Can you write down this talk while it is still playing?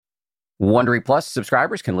Wondery Plus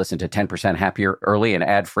subscribers can listen to 10% Happier early and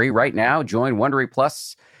ad-free right now. Join Wondery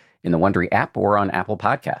Plus in the Wondery app or on Apple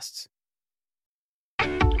Podcasts.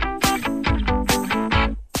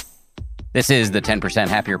 This is the 10%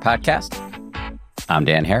 Happier podcast. I'm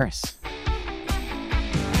Dan Harris.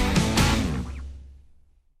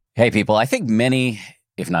 Hey, people, I think many,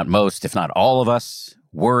 if not most, if not all of us,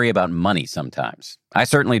 worry about money sometimes. I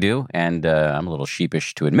certainly do, and I'm a little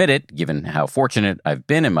sheepish to admit it, given how fortunate I've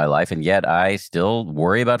been in my life, and yet I still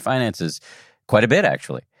worry about finances quite a bit,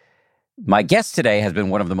 actually. My guest today has been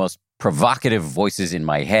one of the most provocative voices in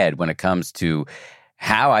my head when it comes to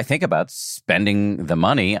how I think about spending the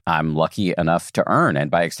money I'm lucky enough to earn,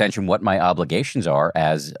 and by extension, what my obligations are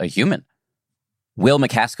as a human. Will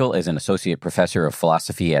MacAskill is an associate professor of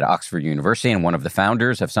philosophy at Oxford University and one of the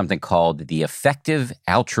founders of something called the effective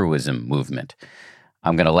altruism movement.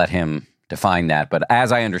 I'm going to let him define that, but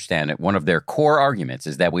as I understand it, one of their core arguments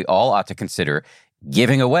is that we all ought to consider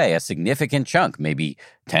giving away a significant chunk, maybe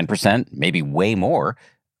 10%, maybe way more,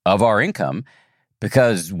 of our income,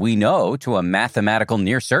 because we know to a mathematical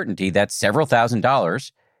near certainty that several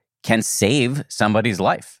 $1,000s can save somebody's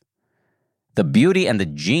life. The beauty and the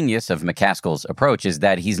genius of MacAskill's approach is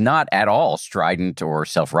that he's not at all strident or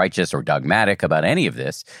self-righteous or dogmatic about any of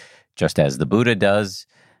this. Just as the Buddha does,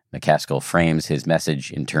 MacAskill frames his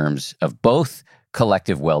message in terms of both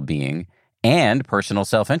collective well-being and personal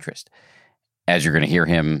self-interest. As you're going to hear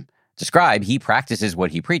him describe, he practices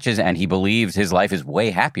what he preaches, and he believes his life is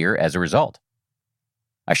way happier as a result.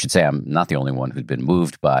 I should say I'm not the only one who's been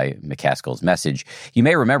moved by MacAskill's message. You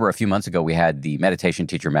may remember a few months ago we had the meditation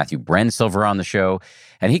teacher Matthew Brensilver on the show,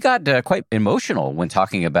 and he got quite emotional when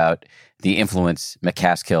talking about the influence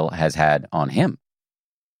MacAskill has had on him.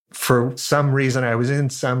 For some reason, I was in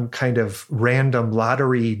some kind of random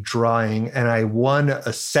lottery drawing, and I won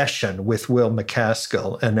a session with Will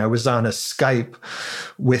MacAskill, and I was on a Skype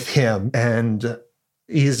with him, and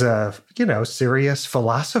he's a, serious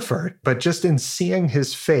philosopher, but just in seeing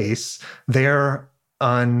his face there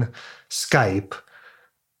on Skype,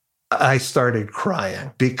 I started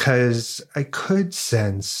crying because I could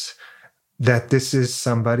sense that this is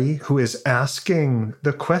somebody who is asking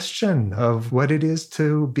the question of what it is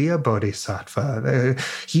to be a bodhisattva.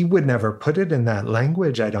 He would never put it in that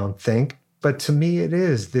language, I don't think. But to me, it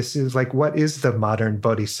is. This is like, what is the modern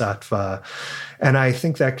bodhisattva? And I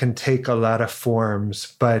think that can take a lot of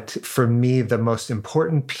forms. But for me, the most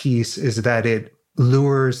important piece is that it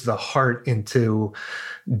lures the heart into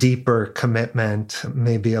deeper commitment,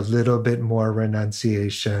 maybe a little bit more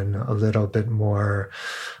renunciation, a little bit more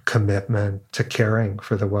commitment to caring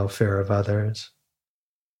for the welfare of others.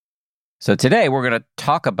 So today we're going to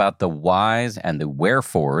talk about the whys and the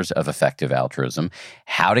wherefores of effective altruism,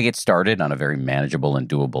 how to get started on a very manageable and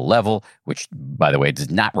doable level, which, by the way,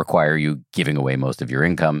 does not require you giving away most of your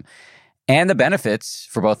income, and the benefits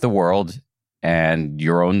for both the world and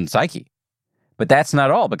your own psyche. But that's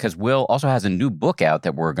not all, because Will also has a new book out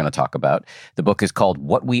that we're going to talk about. The book is called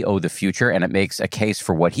What We Owe the Future, and it makes a case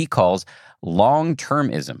for what he calls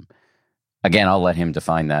long-termism. Again, I'll let him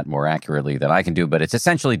define that more accurately than I can do, but it's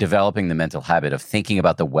essentially developing the mental habit of thinking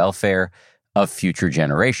about the welfare of future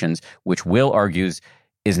generations, which Will argues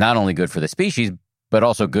is not only good for the species, but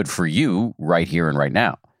also good for you right here and right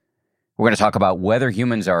now. We're going to talk about whether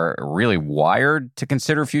humans are really wired to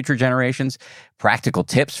consider future generations, practical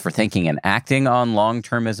tips for thinking and acting on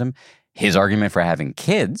long-termism, his argument for having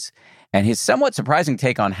kids, and his somewhat surprising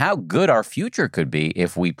take on how good our future could be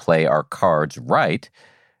if we play our cards right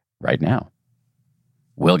now.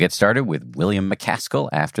 We'll get started with William MacAskill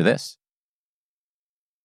after this.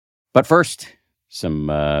 But first, some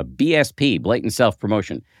BSP, blatant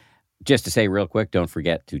self-promotion. Just to say real quick, don't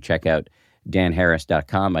forget to check out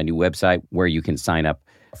danharris.com, my new website, where you can sign up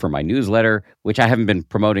for my newsletter, which I haven't been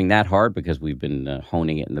promoting that hard because we've been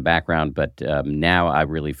honing it in the background, but now I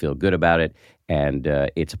really feel good about it, and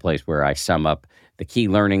it's a place where I sum up the key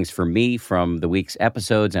learnings for me from the week's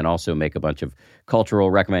episodes and also make a bunch of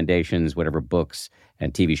cultural recommendations, whatever books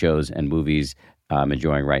and TV shows and movies I'm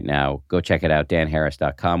enjoying right now. Go check it out,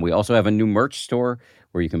 danharris.com. We also have a new merch store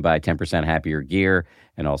where you can buy 10% Happier gear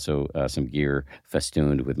and also some gear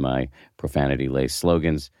festooned with my profanity-laced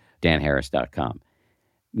slogans, danharris.com.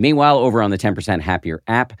 Meanwhile, over on the 10% Happier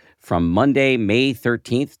app, from Monday, May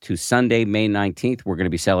 13th to Sunday, May 19th, we're going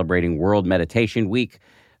to be celebrating World Meditation Week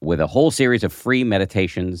with a whole series of free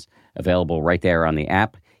meditations available right there on the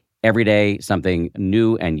app. Every day, something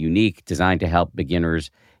new and unique designed to help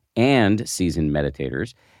beginners and seasoned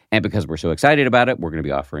meditators. And because we're so excited about it, we're going to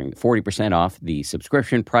be offering 40% off the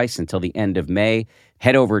subscription price until the end of May.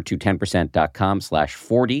 Head over to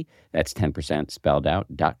 10%.com/40. That's 10% spelled out,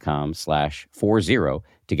 .com/40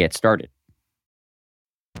 to get started.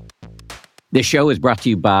 This show is brought to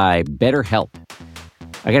you by BetterHelp.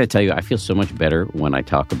 I got to tell you, I feel so much better when I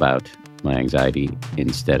talk about my anxiety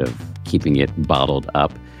instead of keeping it bottled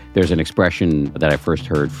up. There's an expression that I first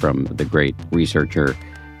heard from the great researcher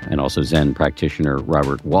and also Zen practitioner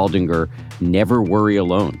Robert Waldinger: never worry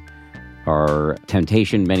alone. Our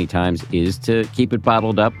temptation many times is to keep it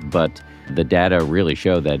bottled up, but the data really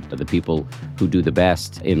show that the people who do the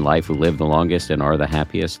best in life, who live the longest and are the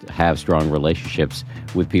happiest, have strong relationships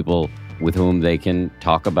with people with whom they can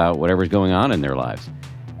talk about whatever's going on in their lives.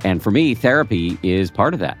 And for me, therapy is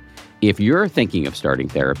part of that. If you're thinking of starting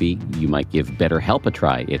therapy, you might give BetterHelp a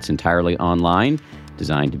try. It's entirely online,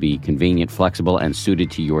 designed to be convenient, flexible, and suited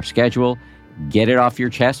to your schedule. Get it off your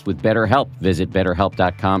chest with BetterHelp. Visit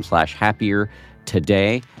betterhelp.com/happier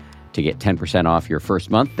today to get 10% off your first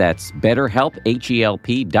month. That's BetterHelp,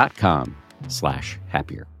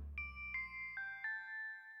 HELP.com/happier.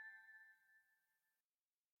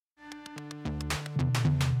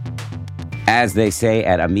 As they say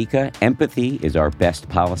at Amica, empathy is our best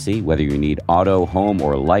policy. Whether you need auto, home,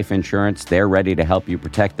 or life insurance, they're ready to help you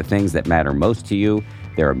protect the things that matter most to you.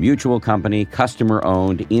 They're a mutual company,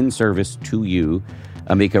 customer-owned, in service to you.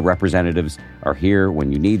 Amica representatives are here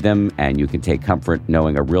when you need them, and you can take comfort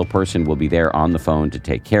knowing a real person will be there on the phone to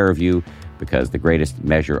take care of you, because the greatest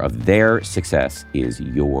measure of their success is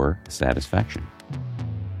your satisfaction.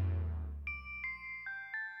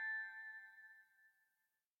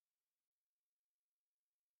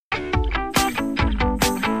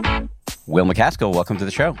 Will MacAskill, welcome to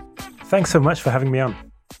the show. Thanks so much for having me on.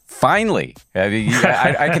 Finally.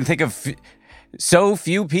 I can think of so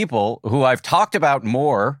few people who I've talked about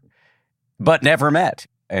more, but never met.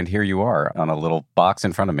 And here you are on a little box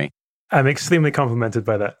in front of me. I'm extremely complimented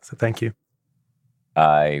by that, so thank you.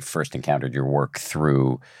 I first encountered your work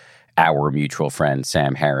through our mutual friend,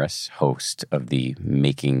 Sam Harris, host of the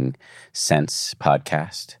Making Sense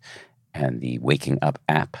podcast and the Waking Up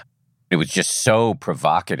app. It was just so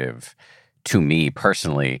provocative to me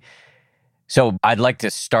personally. So I'd like to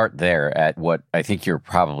start there at what I think you're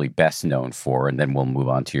probably best known for, and then we'll move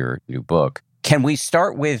on to your new book. Can we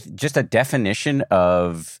start with just a definition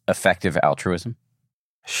of effective altruism?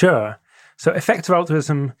 Sure. So effective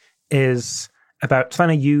altruism is about trying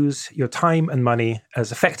to use your time and money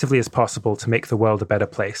as effectively as possible to make the world a better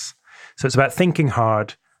place. So it's about thinking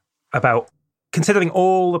hard, about considering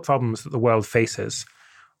all the problems that the world faces.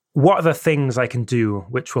 What are the things I can do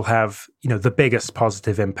which will have, the biggest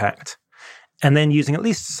positive impact? And then using at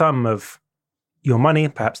least some of your money,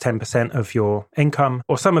 perhaps 10% of your income,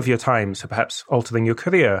 or some of your time, so perhaps altering your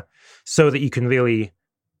career, so that you can really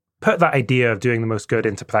put that idea of doing the most good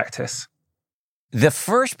into practice. The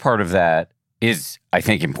first part of that is, I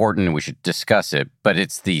think, important, and we should discuss it, but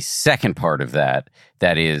it's the second part of that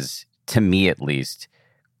is, to me at least,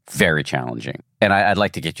 very challenging. And I'd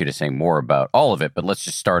like to get you to say more about all of it, but let's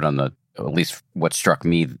just start on at least what struck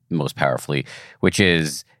me most powerfully, which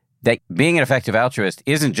is that being an effective altruist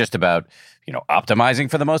isn't just about, optimizing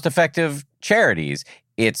for the most effective charities.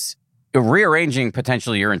 It's rearranging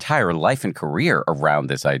potentially your entire life and career around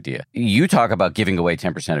this idea. You talk about giving away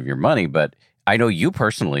 10% of your money, but I know you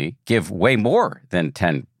personally give way more than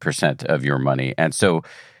 10% of your money. And so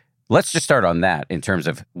let's just start on that in terms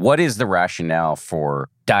of what is the rationale for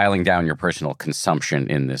dialing down your personal consumption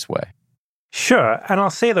in this way? Sure. And I'll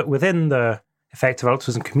say that within the effective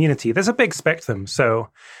altruism community, there's a big spectrum. So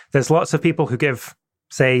there's lots of people who give,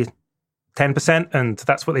 say, 10%, and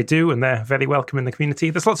that's what they do, and they're very welcome in the community.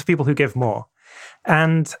 There's lots of people who give more.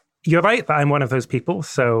 And you're right that I'm one of those people.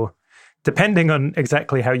 So depending on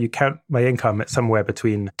exactly how you count my income, it's somewhere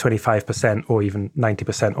between 25% or even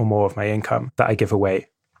 90% or more of my income that I give away.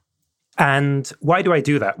 And why do I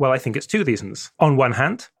do that? Well, I think it's two reasons. On one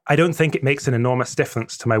hand, I don't think it makes an enormous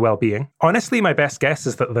difference to my well-being. Honestly, my best guess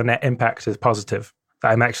is that the net impact is positive,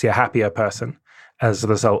 that I'm actually a happier person as a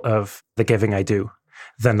result of the giving I do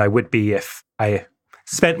than I would be if I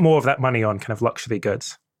spent more of that money on kind of luxury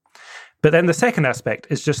goods. But then the second aspect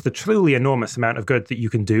is just the truly enormous amount of good that you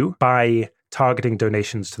can do by targeting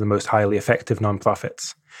donations to the most highly effective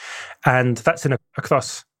nonprofits. And that's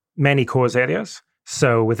across many cause areas.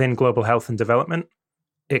 So within global health and development,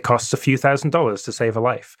 it costs a few $1,000s to save a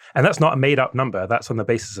life. And that's not a made-up number. That's on the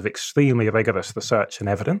basis of extremely rigorous research and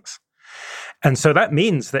evidence. And so that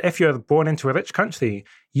means that if you're born into a rich country,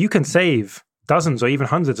 you can save dozens or even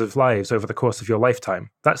hundreds of lives over the course of your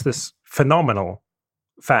lifetime. That's this phenomenal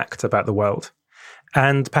fact about the world.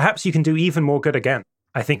 And perhaps you can do even more good again.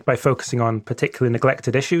 I think by focusing on particularly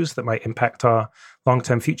neglected issues that might impact our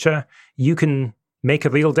long-term future, you can make a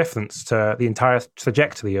real difference to the entire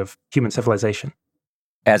trajectory of human civilization.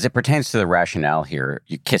 As it pertains to the rationale here,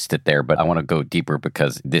 you kissed it there, but I want to go deeper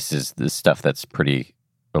because this is the stuff that's pretty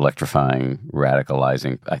electrifying,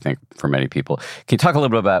 radicalizing, I think, for many people. Can you talk a little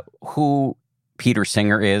bit about who Peter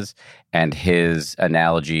Singer is and his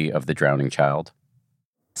analogy of the drowning child?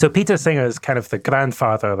 So Peter Singer is kind of the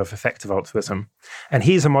grandfather of effective altruism, and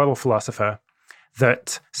he's a moral philosopher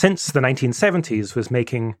that since the 1970s was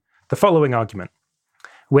making the following argument,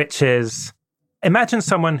 which is, imagine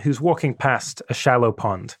someone who's walking past a shallow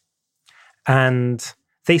pond, and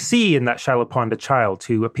they see in that shallow pond a child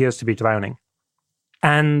who appears to be drowning.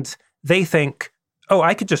 And they think, oh,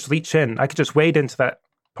 I could just reach in, I could just wade into that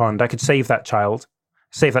pond, I could save that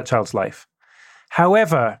child's life.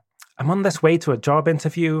 However, I'm on this way to a job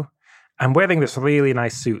interview. I'm wearing this really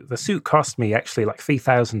nice suit. The suit cost me actually like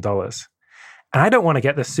 $3,000. And I don't want to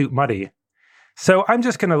get this suit muddy. So I'm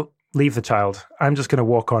just going to leave the child. I'm just going to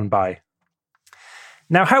walk on by.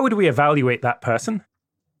 Now, how would we evaluate that person?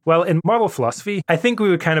 Well, in moral philosophy, I think we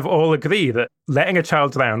would kind of all agree that letting a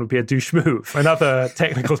child drown would be a douche move, another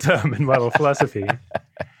technical term in moral philosophy.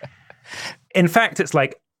 In fact, it's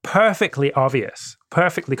like perfectly obvious,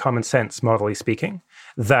 perfectly common sense, morally speaking,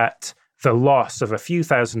 that the loss of a few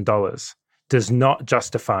 $1,000s does not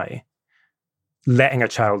justify letting a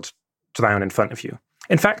child drown in front of you.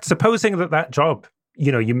 In fact, supposing that job,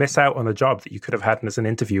 you miss out on a job that you could have had as an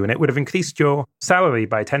interview and it would have increased your salary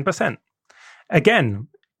by 10%. Again,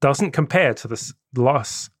 doesn't compare to the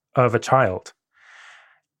loss of a child.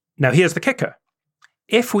 Now, here's the kicker.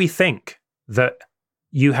 If we think that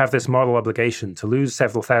you have this moral obligation to lose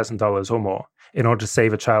several $1,000s or more in order to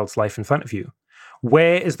save a child's life in front of you,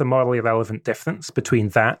 where is the morally relevant difference between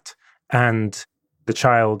that and the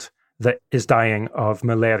child that is dying of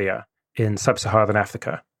malaria in sub-Saharan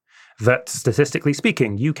Africa, that statistically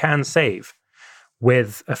speaking, you can save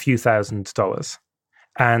with a few $1,000s?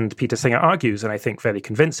 And Peter Singer argues, and I think very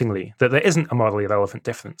convincingly, that there isn't a morally relevant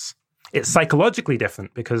difference. It's psychologically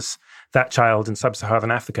different because that child in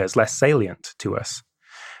sub-Saharan Africa is less salient to us.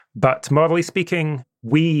 But morally speaking,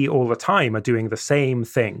 we all the time are doing the same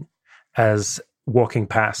thing as walking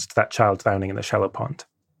past that child drowning in the shallow pond.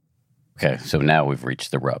 Okay, so now we've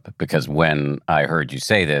reached the rub, because when I heard you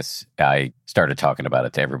say this, I started talking about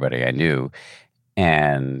it to everybody I knew,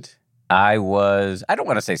 and I don't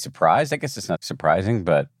want to say surprised, I guess it's not surprising,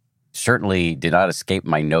 but certainly did not escape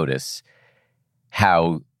my notice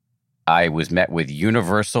how I was met with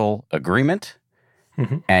universal agreement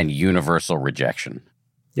and universal rejection.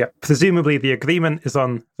 Yeah, presumably the agreement is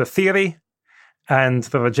on the theory and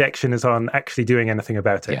the rejection is on actually doing anything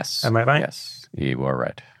about it. Yes. Am I right? Yes, you are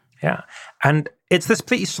right. Yeah. And it's this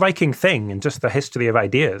pretty striking thing in just the history of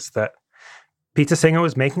ideas that Peter Singer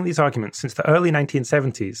was making these arguments since the early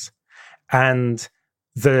 1970s. And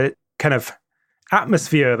the kind of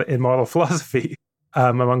atmosphere in moral philosophy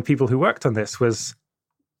among people who worked on this was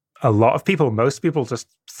a lot of people, most people just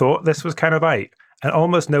thought this was kind of right. And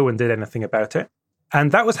almost no one did anything about it.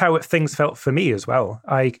 And that was how things felt for me as well.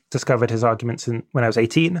 I discovered his arguments when I was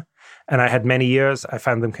 18, and I had many years, I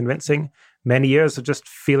found them convincing, many years of just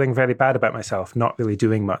feeling very bad about myself, not really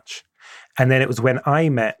doing much. And then it was when I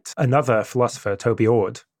met another philosopher, Toby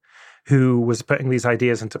Ord, who was putting these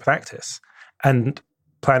ideas into practice and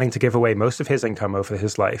planning to give away most of his income over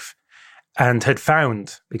his life, and had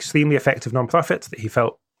found extremely effective nonprofits that he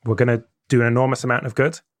felt were going to do an enormous amount of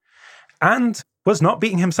good, and was not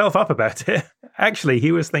beating himself up about it. Actually,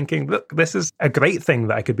 he was thinking, look, this is a great thing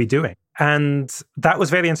that I could be doing. And that was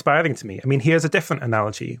very inspiring to me. I mean, here's a different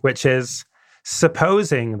analogy, which is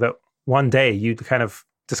supposing that one day you kind of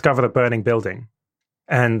discover a burning building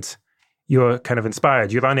and you're kind of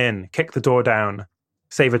inspired. You run in, kick the door down,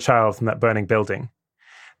 save a child from that burning building.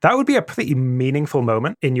 That would be a pretty meaningful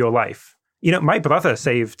moment in your life. My brother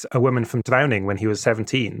saved a woman from drowning when he was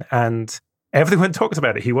 17, and everyone talked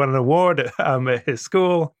about it. He won an award at his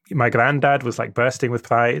school. My granddad was like bursting with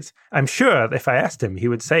pride. I'm sure if I asked him, he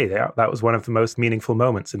would say that was one of the most meaningful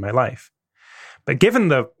moments in my life. But given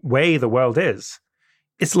the way the world is,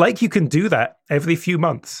 it's like you can do that every few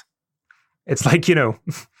months. It's like,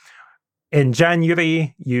 in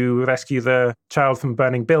January, you rescue the child from a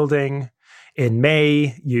burning building. In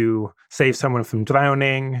May, you save someone from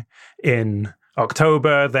drowning. In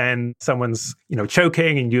October, then someone's,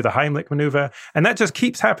 choking and you do the Heimlich maneuver. And that just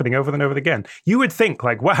keeps happening over and over again. You would think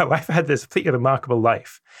like, wow, I've had this pretty remarkable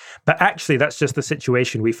life. But actually, that's just the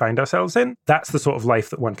situation we find ourselves in. That's the sort of life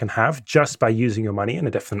that one can have just by using your money in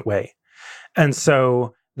a different way. And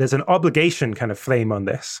so there's an obligation kind of frame on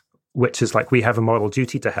this, which is like we have a moral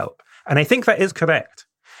duty to help. And I think that is correct.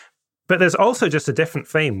 But there's also just a different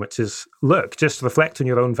frame, which is, look, just reflect on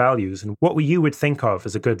your own values and what you would think of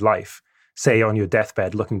as a good life, say on your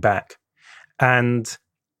deathbed looking back. And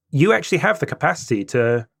you actually have the capacity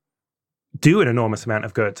to do an enormous amount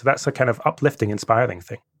of good. So that's a kind of uplifting, inspiring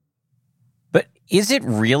thing. But is it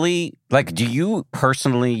really, like, do you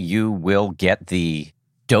personally, you will get the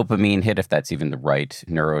dopamine hit, if that's even the right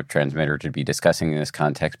neurotransmitter to be discussing in this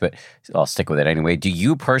context, but I'll stick with it anyway. Do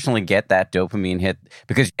you personally get that dopamine hit?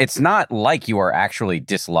 Because it's not like you are actually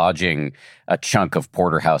dislodging a chunk of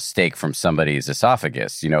porterhouse steak from somebody's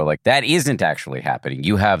esophagus. You know, like that isn't actually happening.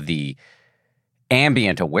 You have the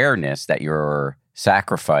ambient awareness that your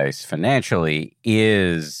sacrifice financially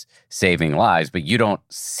is saving lives, but you don't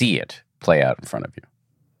see it play out in front of you.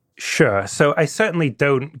 Sure. So I certainly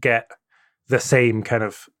don't get the same kind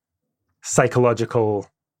of psychological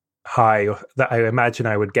high that I imagine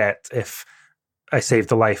I would get if I saved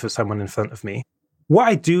the life of someone in front of me. What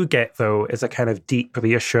I do get, though, is a kind of deep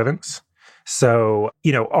reassurance. So,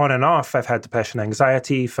 you know, on and off, I've had depression,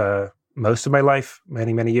 anxiety for most of my life,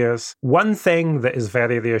 many, many years. One thing that is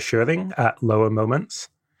very reassuring at lower moments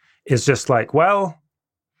is just like, well,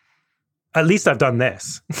 at least I've done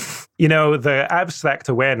this. You know, the abstract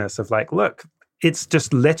awareness of like, look, it's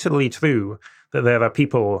just literally true that there are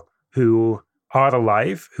people who are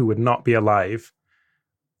alive who would not be alive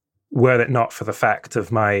were it not for the fact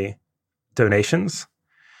of my donations.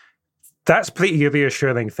 That's a pretty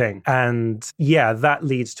reassuring thing. And yeah, that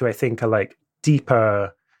leads to, I think, a like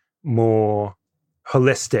deeper, more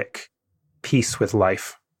holistic peace with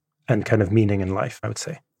life and kind of meaning in life, I would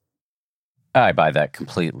say. I buy that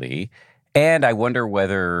completely. And I wonder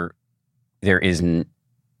whether there isn't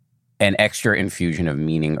an extra infusion of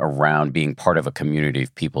meaning around being part of a community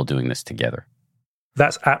of people doing this together.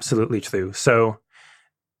 That's absolutely true. So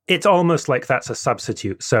it's almost like that's a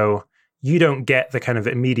substitute. So you don't get the kind of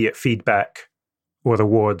immediate feedback or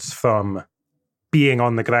rewards from being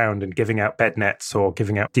on the ground and giving out bed nets or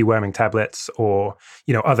giving out deworming tablets or,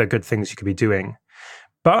 you know, other good things you could be doing.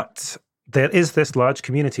 But there is this large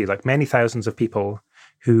community, like many thousands of people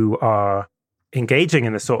who are engaging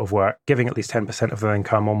in this sort of work, giving at least 10% of their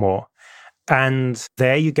income or more. And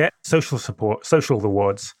there you get social support, social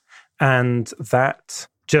rewards. And that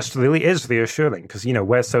just really is reassuring because, you know,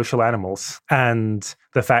 we're social animals. And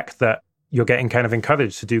the fact that you're getting kind of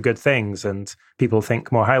encouraged to do good things and people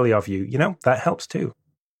think more highly of you, you know, that helps too.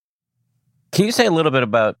 Can you say a little bit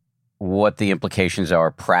about what the implications are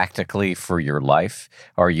practically for your life?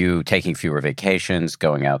 Are you taking fewer vacations,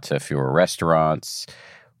 going out to fewer restaurants?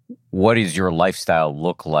 What does your lifestyle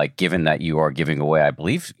look like, given that you are giving away, I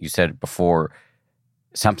believe you said before,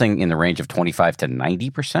 something in the range of 25 to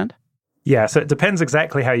 90%? Yeah, so it depends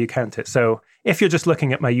exactly how you count it. So if you're just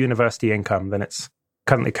looking at my university income, then it's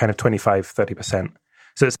currently kind of 25, 30%.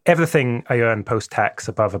 So it's everything I earn post-tax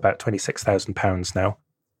above about £26,000 now.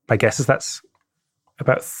 My guess is that's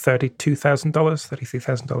about $32,000,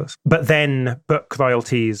 $33,000. But then book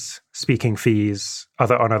royalties, speaking fees,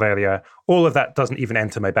 other honoraria, all of that doesn't even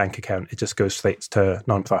enter my bank account. It just goes straight to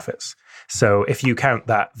nonprofits. So if you count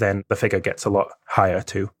that, then the figure gets a lot higher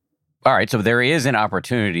too. All right, so there is an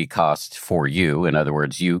opportunity cost for you. In other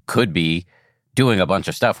words, you could be doing a bunch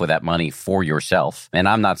of stuff with that money for yourself. And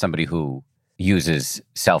I'm not somebody who uses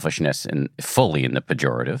selfishness fully in the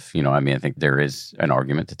pejorative. You know, I mean, I think there is an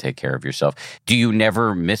argument to take care of yourself. Do you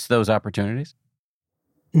never miss those opportunities?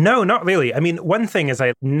 No, not really. I mean, one thing is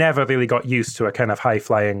I never really got used to a kind of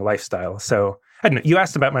high-flying lifestyle. So, I don't know, you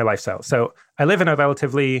asked about my lifestyle. So I live in a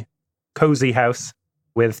relatively cozy house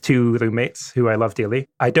with 2 roommates who I love dearly.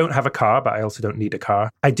 I don't have a car, but I also don't need a car.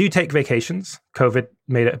 I do take vacations. COVID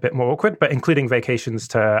made it a bit more awkward, but including vacations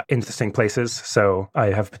to interesting places. So I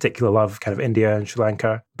have particular love kind of India and Sri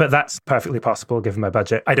Lanka, but that's perfectly possible given my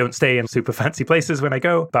budget. I don't stay in super fancy places when I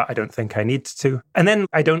go, but I don't think I need to. And then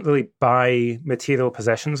I don't really buy material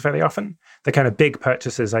possessions very often. The kind of big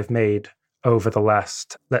purchases I've made over the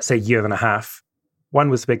last, let's say, year and a half, one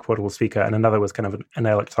was a big portable speaker and another was kind of an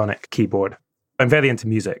electronic keyboard. I'm very into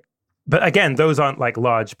music. But again, those aren't like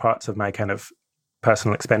large parts of my kind of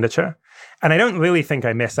personal expenditure. And I don't really think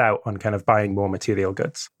I miss out on kind of buying more material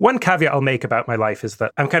goods. One caveat I'll make about my life is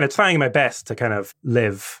that I'm kind of trying my best to kind of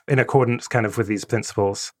live in accordance kind of with these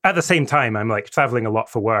principles. At the same time, I'm like traveling a lot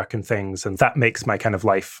for work and things, and that makes my kind of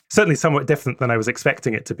life certainly somewhat different than I was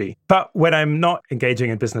expecting it to be. But when I'm not engaging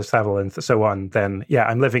in business travel and so on, then yeah,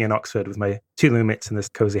 I'm living in Oxford with my 2 roommates in this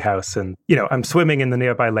cozy house. And, you know, I'm swimming in the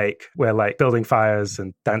nearby lake. We're like building fires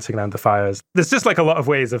and dancing around the fires. There's just like a lot of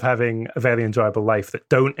ways of having a very enjoyable life that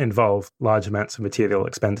don't involve involve large amounts of material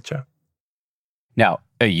expenditure. Now,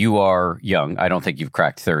 you are young. I don't think you've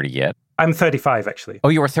cracked 30 yet. I'm 35, actually. Oh,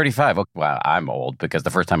 you were 35. Oh, wow, I'm old because the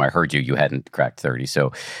first time I heard you, you hadn't cracked 30.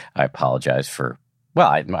 So I apologize for, well,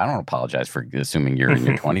 I don't apologize for assuming you're in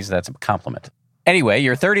your 20s. That's a compliment. Anyway,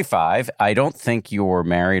 you're 35. I don't think you're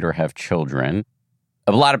married or have children.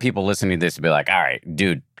 A lot of people listening to this will be like, all right,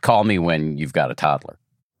 dude, call me when you've got a toddler.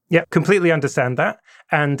 Yeah, completely understand that.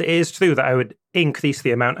 And it is true that I would increase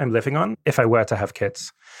the amount I'm living on if I were to have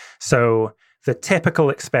kids. So the typical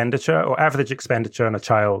expenditure or average expenditure on a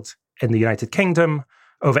child in the United Kingdom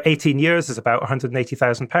over 18 years is about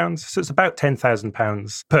 £180,000. So it's about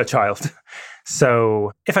 £10,000 per child.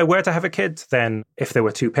 So if I were to have a kid, then if there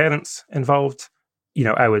were two parents involved,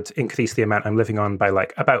 I would increase the amount I'm living on by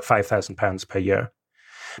like about £5,000 per year.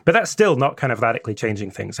 But that's still not kind of radically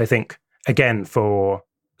changing things. I think, again, for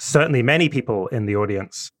certainly many people in the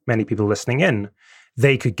audience, many people listening in,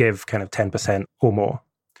 they could give kind of 10% or more.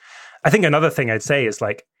 I think another thing I'd say is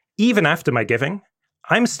like, even after my giving,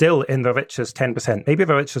 I'm still in the richest 10%, maybe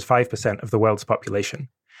the richest 5% of the world's population.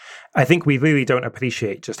 I think we really don't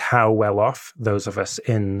appreciate just how well off those of us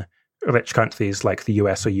in rich countries like the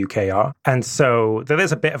US or UK are. And so there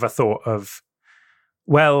is a bit of a thought of,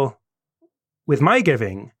 well, with my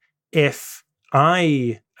giving, if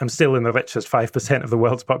I am still in the richest 5% of the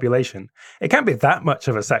world's population, it can't be that much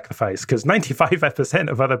of a sacrifice because 95%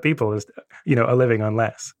 of other people are living on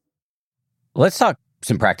less. Let's talk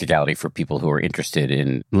some practicality for people who are interested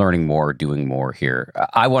in learning more, doing more here.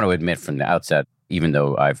 I want to admit from the outset, even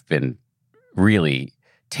though I've been really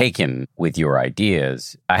taken with your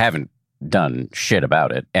ideas, I haven't done shit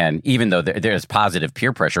about it. And even though there's positive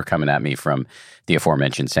peer pressure coming at me from the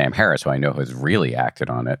aforementioned Sam Harris, who I know has really acted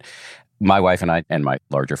on it, my wife and I and my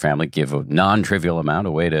larger family give a non-trivial amount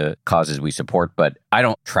away to causes we support, but I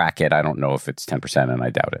don't track it. I don't know if it's 10%, and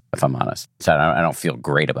I doubt it, if I'm honest. So I don't feel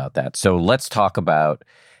great about that. So let's talk about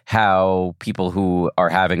how people who are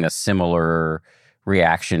having a similar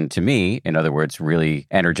reaction to me, in other words, really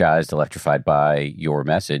energized, electrified by your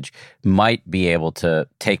message, might be able to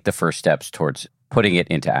take the first steps towards putting it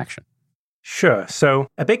into action. Sure. So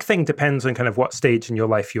a big thing depends on kind of what stage in your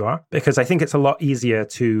life you are, because I think it's a lot easier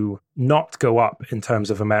to not go up in terms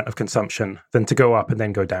of amount of consumption than to go up and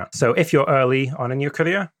then go down. So if you're early on in your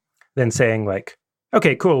career, then saying like,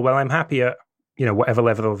 okay, cool, well, I'm happy at, whatever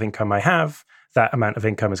level of income I have, that amount of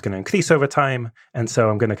income is going to increase over time. And so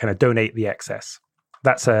I'm going to kind of donate the excess.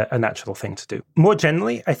 That's a natural thing to do. More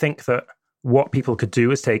generally, I think that what people could do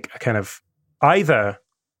is take a kind of either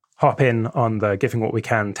hop in on the Giving What We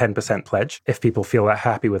Can 10% pledge, if people feel that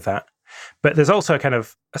happy with that. But there's also kind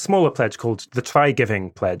of a smaller pledge called the Try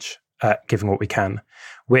Giving pledge at Giving What We Can,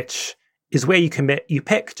 which is where you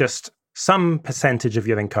pick just some percentage of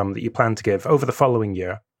your income that you plan to give over the following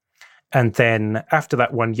year. And then after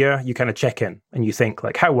that 1 year, you kind of check in and you think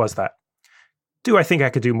like, how was that? Do I think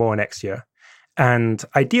I could do more next year? And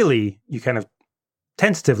ideally, you kind of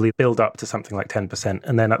tentatively build up to something like 10%.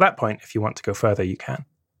 And then at that point, if you want to go further, you can.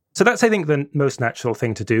 So that's, I think, the most natural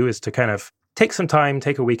thing to do is to kind of take some time,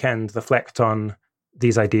 take a weekend, reflect on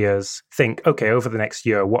these ideas, think, okay, over the next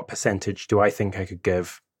year, what percentage do I think I could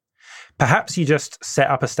give? Perhaps you just set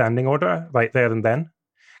up a standing order right there and then,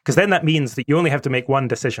 because then that means that you only have to make one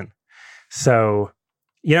decision. So,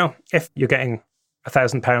 if you're getting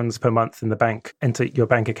 £1,000 per month in the bank into your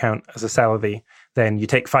bank account as a salary, then you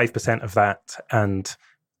take 5% of that and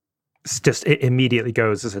it immediately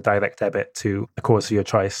goes as a direct debit to a cause of your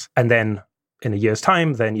choice. And then in a year's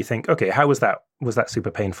time, then you think, okay, how was that? Was that super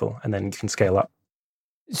painful? And then you can scale up.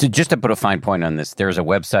 So just to put a fine point on this, there's a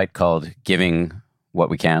website called Giving What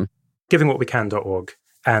We Can. GivingWhatWeCan.org.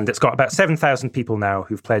 And it's got about 7,000 people now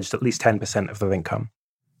who've pledged at least 10% of their income.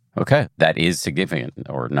 Okay. That is significant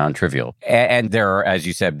or non-trivial. And there are, as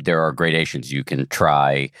you said, there are gradations. You can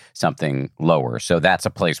try something lower. So that's a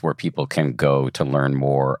place where people can go to learn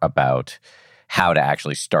more about how to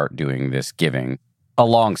actually start doing this giving.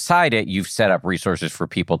 Alongside it, you've set up resources for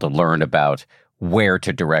people to learn about where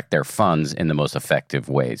to direct their funds in the most effective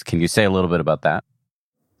ways. Can you say a little bit about that?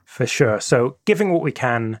 For sure. So Giving What We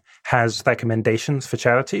Can has recommendations for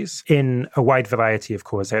charities in a wide variety of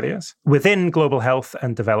cause areas. Within global health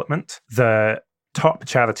and development, the top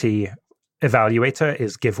charity evaluator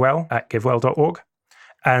is GiveWell at givewell.org.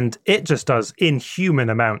 And it just does inhuman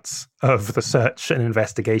amounts of research and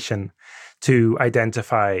investigation to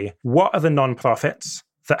identify what are the nonprofits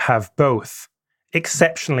that have both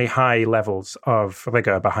exceptionally high levels of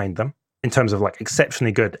rigor behind them, in terms of like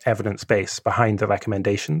exceptionally good evidence base behind the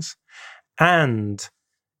recommendations, and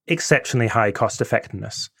exceptionally high cost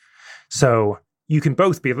effectiveness. So you can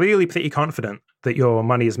both be really pretty confident that your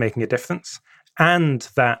money is making a difference and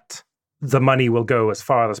that the money will go as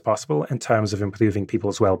far as possible in terms of improving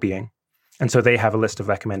people's well-being. And so they have a list of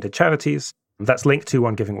recommended charities. That's linked to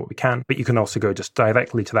on Giving What We Can, but you can also go just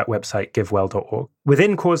directly to that website, givewell.org.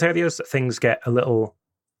 Within cause areas, things get a little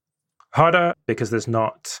harder because there's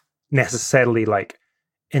not necessarily like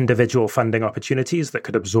individual funding opportunities that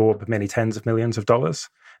could absorb many tens of millions of dollars.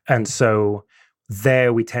 And so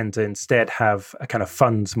there we tend to instead have a kind of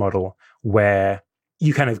funds model where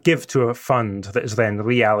you kind of give to a fund that is then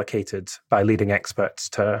reallocated by leading experts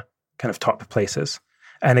to kind of top places.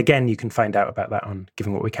 And again, you can find out about that on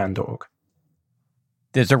givingwhatwecan.org.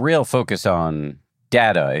 There's a real focus on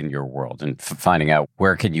data in your world and finding out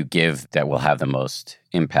where can you give that will have the most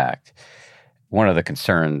impact. One of the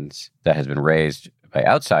concerns that has been raised by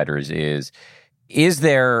outsiders is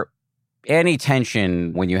there any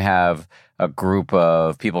tension when you have a group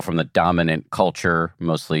of people from the dominant culture,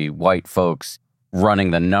 mostly white folks, running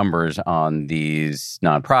the numbers on these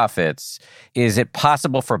nonprofits? Is it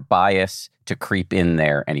possible for bias to creep in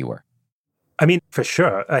there anywhere? I mean, for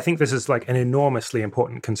sure. I think this is like an enormously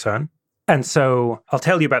important concern. And so I'll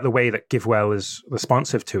tell you about the way that GiveWell is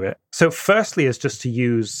responsive to it. So firstly is just to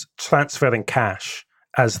use transferring cash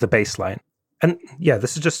as the baseline. And yeah,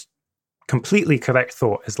 this is just completely correct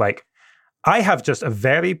thought, is like, I have just a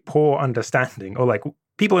very poor understanding, or like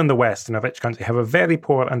people in the West, in a rich country, have a very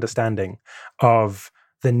poor understanding of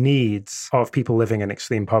the needs of people living in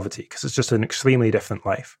extreme poverty, because it's just an extremely different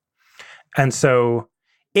life. And so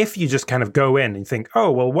if you just kind of go in and think, oh,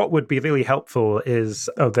 well, what would be really helpful is,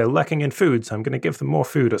 oh, they're lacking in food, so I'm going to give them more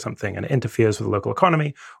food or something, and it interferes with the local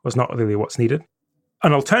economy, or is not really what's needed.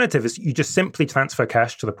 An alternative is you just simply transfer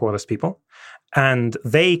cash to the poorest people, and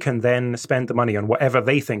they can then spend the money on whatever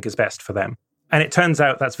they think is best for them. And it turns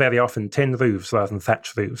out that's very often tin roofs rather than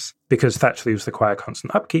thatch roofs, because thatch roofs require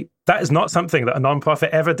constant upkeep. That is not something that a nonprofit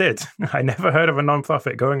ever did. I never heard of a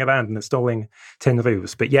nonprofit going around and installing tin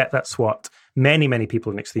roofs, but yet that's what many, many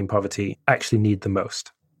people in extreme poverty actually need the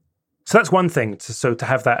most. So that's one thing, to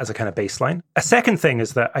have that as a kind of baseline. A second thing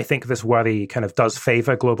is that I think this worry kind of does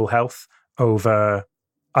favor global health over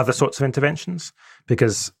other sorts of interventions,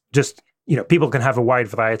 because just, people can have a wide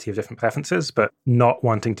variety of different preferences, but not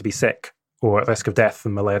wanting to be sick or at risk of death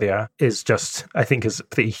from malaria is just, I think, is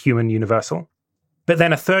pretty human universal. But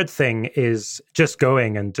then a third thing is just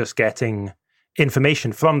going and just getting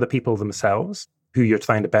information from the people themselves who you're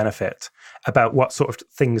trying to benefit about what sort of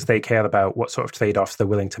things they care about, what sort of trade-offs they're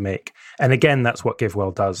willing to make. And again, that's what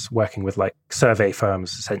GiveWell does, working with like survey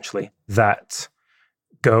firms, essentially, that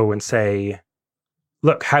go and say,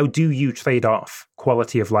 look, how do you trade off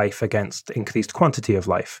quality of life against increased quantity of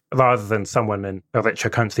life? Rather than someone in a richer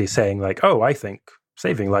country saying like, oh, I think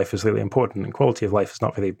saving life is really important and quality of life is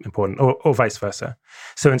not really important, or vice versa.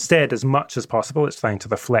 So instead, as much as possible, it's trying to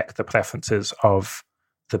reflect the preferences of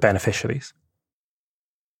the beneficiaries.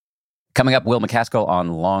 Coming up, Will MacAskill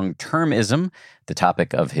on long-termism, the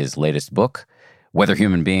topic of his latest book, whether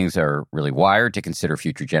human beings are really wired to consider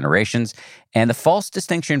future generations, and the false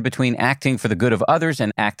distinction between acting for the good of others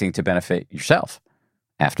and acting to benefit yourself.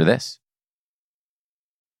 After this.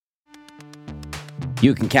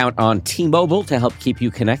 You can count on T-Mobile to help keep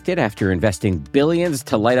you connected. After investing billions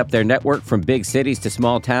to light up their network from big cities to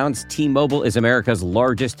small towns, T-Mobile is America's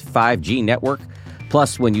largest 5G network.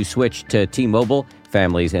 Plus, when you switch to T-Mobile,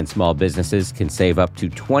 families and small businesses can save up to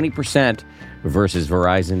 20% versus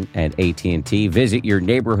Verizon and AT&T. Visit your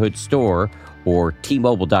neighborhood store or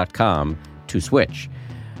T-Mobile.com to switch.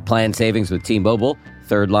 Plan savings with T-Mobile.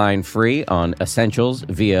 Third line free on essentials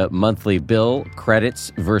via monthly bill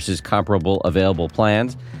credits versus comparable available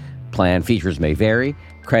plans. Plan features may vary.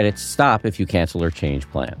 Credits stop if you cancel or change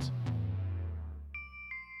plans.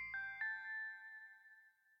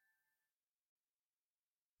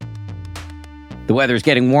 The weather's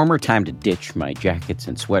getting warmer. Time to ditch my jackets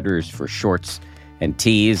and sweaters for shorts and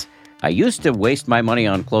tees. I used to waste my money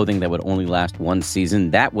on clothing that would only last one season.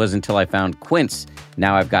 That was until I found Quince.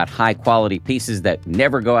 Now I've got high-quality pieces that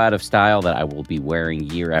never go out of style that I will be wearing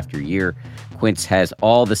year after year. Quince has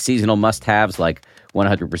all the seasonal must-haves like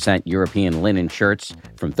 100% European linen shirts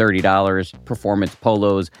from $30, performance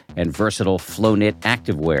polos, and versatile flow-knit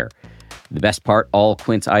activewear. The best part, all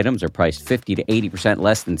Quince items are priced 50 to 80%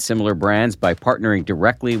 less than similar brands. By partnering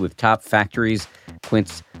directly with top factories,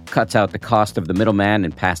 Quince cuts out the cost of the middleman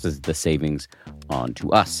and passes the savings on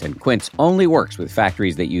to us. And Quince only works with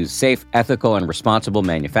factories that use safe, ethical, and responsible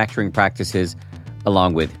manufacturing practices,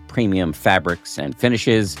 along with premium fabrics and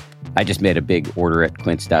finishes. I just made a big order at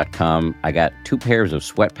Quince.com. I got 2 pairs of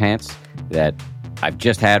sweatpants that I've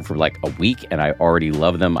just had for like a week, and I already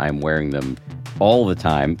love them. I'm wearing them all the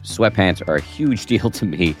time. Sweatpants are a huge deal to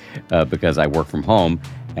me because I work from home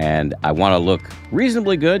and I want to look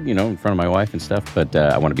reasonably good, in front of my wife and stuff, but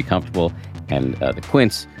I want to be comfortable. And the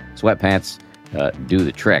Quince sweatpants do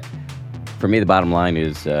the trick. For me, the bottom line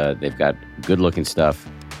is they've got good-looking stuff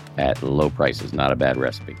at low prices. Not a bad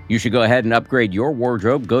recipe. You should go ahead and upgrade your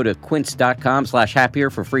wardrobe. Go to quince.com/happier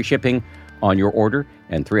for free shipping on your order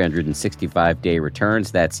and 365-day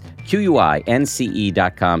returns. That's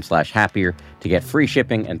QUINCE.com/happier to get free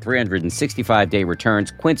shipping and 365-day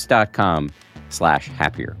returns.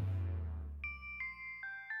 Quince.com/happier.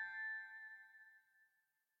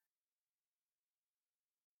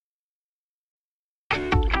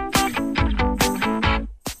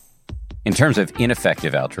 In terms of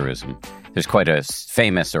ineffective altruism, there's quite a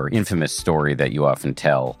famous or infamous story that you often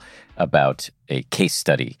tell about a case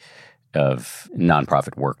study of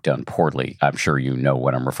nonprofit work done poorly. I'm sure you know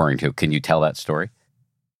what I'm referring to. Can you tell that story?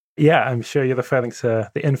 Yeah, I'm sure you're referring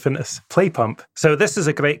to the infamous Play Pump. So this is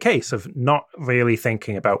a great case of not really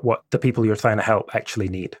thinking about what the people you're trying to help actually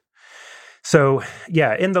need. So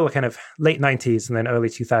yeah, in the kind of late 90s and then early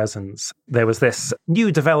 2000s, there was this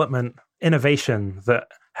new development, innovation that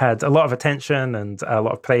had a lot of attention and a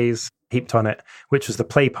lot of praise heaped on it, which was the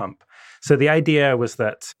Play Pump. So the idea was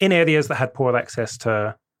that in areas that had poor access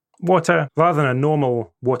to water, rather than a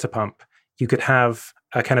normal water pump, you could have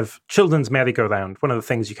a kind of children's merry-go-round, one of the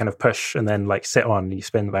things you kind of push and then like sit on and you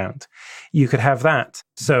spin around. You could have that.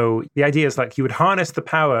 So the idea is like you would harness the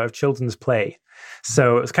power of children's play.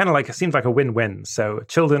 So it was kind of like, it seemed like a win-win. So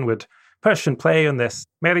children would push and play on this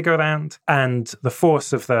merry-go-round, and the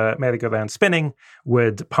force of the merry-go-round spinning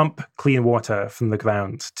would pump clean water from the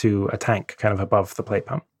ground to a tank kind of above the play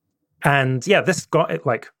pump. And yeah, this got it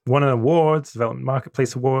like won an award, Development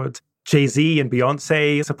Marketplace Award. Jay-Z and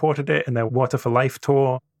Beyonce supported it in their Water for Life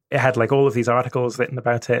tour. It had like all of these articles written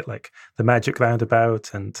about it, like the magic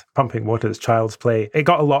roundabout and pumping water as child's play. It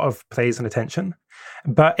got a lot of praise and attention,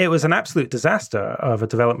 but it was an absolute disaster of a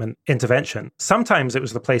development intervention. Sometimes it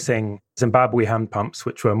was replacing Zimbabwe hand pumps,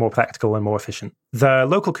 which were more practical and more efficient. The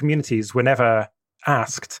local communities were never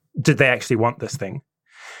asked, did they actually want this thing?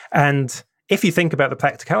 And if you think about the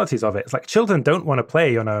practicalities of it, it's like children don't want to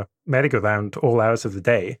play on a merry-go-round all hours of the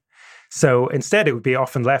day. So instead, it would be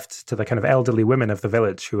often left to the kind of elderly women of the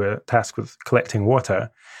village who are tasked with collecting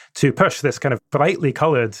water to push this kind of brightly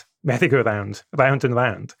colored merry-go-round round and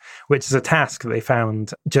round, which is a task that they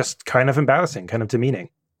found just kind of embarrassing, kind of demeaning.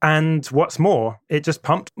 And what's more, it just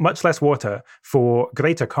pumped much less water for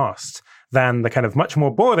greater cost than the kind of much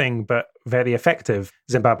more boring but very effective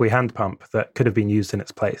Zimbabwe hand pump that could have been used in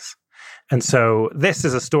its place. And so this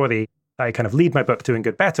is a story I kind of lead my book Doing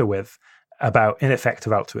Good Better with, about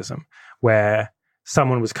ineffective altruism, where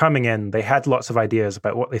someone was coming in, they had lots of ideas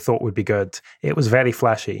about what they thought would be good. It was very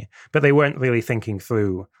flashy, but they weren't really thinking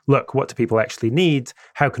through, look, what do people actually need?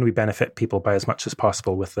 How can we benefit people by as much as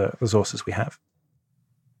possible with the resources we have?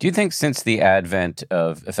 Do you think since the advent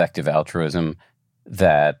of effective altruism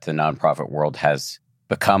that the nonprofit world has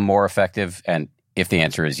become more effective? And if the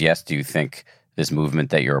answer is yes, do you think this movement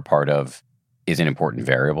that you're a part of is an important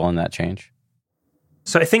variable in that change?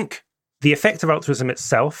 So I think the effective altruism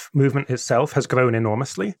itself, movement itself, has grown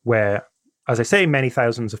enormously, where, as I say, many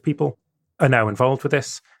thousands of people are now involved with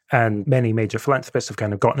this, and many major philanthropists have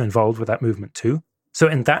kind of gotten involved with that movement too. So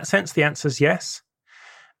in that sense, the answer is yes.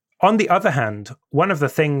 On the other hand, one of the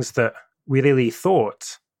things that we really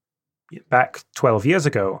thought back 12 years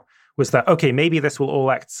ago was that, okay, maybe this will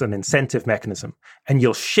all act as an incentive mechanism, and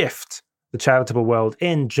you'll shift the charitable world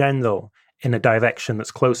in general in a direction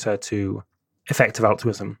that's closer to effective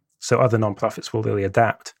altruism. So other nonprofits will really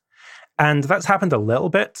adapt. And that's happened a little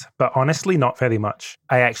bit, but honestly, not very much.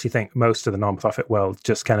 I actually think most of the nonprofit world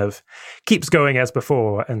just kind of keeps going as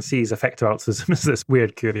before and sees effective altruism as this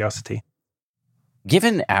weird curiosity.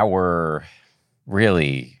 Given our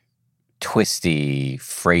really twisty,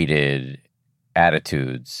 freighted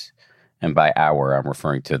attitudes, and by our, I'm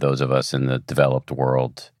referring to those of us in the developed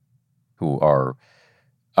world who are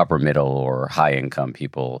upper middle or high income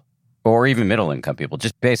people, or even middle income people,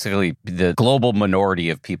 just basically the global minority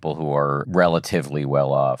of people who are relatively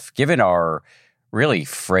well off. Given our really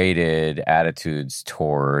freighted attitudes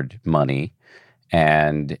toward money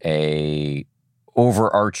and a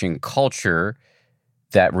overarching culture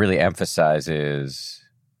that really emphasizes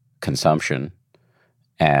consumption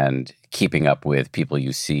and keeping up with people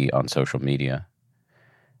you see on social media,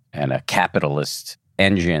 and a capitalist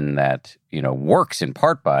engine that, works in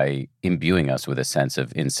part by imbuing us with a sense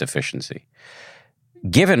of insufficiency.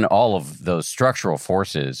 Given all of those structural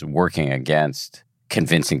forces working against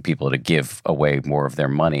convincing people to give away more of their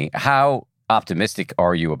money, how optimistic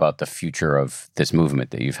are you about the future of this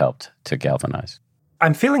movement that you've helped to galvanize?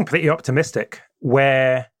 I'm feeling pretty optimistic,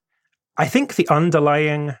 where I think the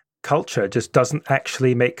underlying culture just doesn't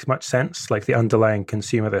actually make much sense, like the underlying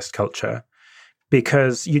consumerist culture,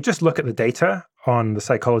 because you just look at the data on the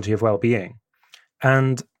psychology of well-being,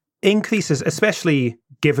 and increases, especially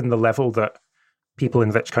given the level that people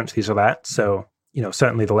in rich countries are at, so,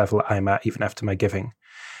 certainly the level that I'm at even after my giving,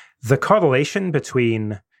 the correlation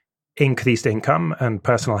between increased income and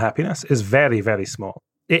personal happiness is very, very small.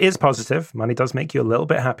 It is positive. Money does make you a little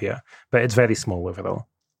bit happier, but it's very small overall.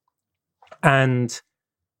 And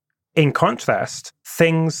in contrast,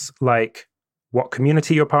 things like what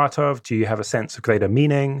community you're part of, do you have a sense of greater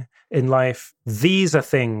meaning in life? These are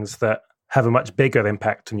things that have a much bigger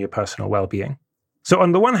impact on your personal well-being. So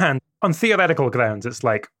on the one hand, on theoretical grounds, it's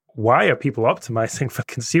like, why are people optimizing for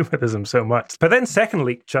consumerism so much? But then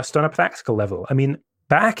secondly, just on a practical level, I mean,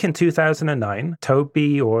 back in 2009,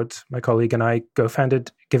 Toby Ord, my colleague, and I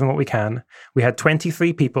co-founded Giving What We Can. We had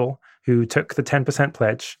 23 people who took the 10%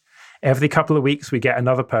 pledge. Every couple of weeks, we get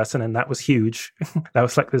another person, and that was huge. That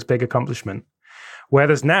was like this big accomplishment.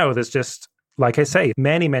 Whereas now there's just, like I say,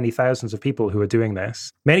 many, many thousands of people who are doing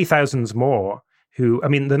this, many thousands more who, I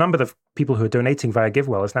mean, the number of people who are donating via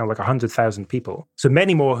GiveWell is now like 100,000 people. So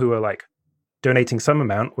many more who are like donating some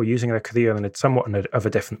amount or using their career in somewhat of a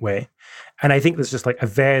different way. And I think there's just like a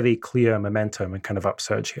very clear momentum and kind of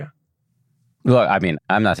upsurge here. Look, I mean,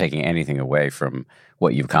 I'm not taking anything away from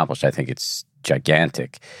what you've accomplished. I think it's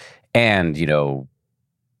gigantic. And,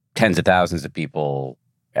 tens of thousands of people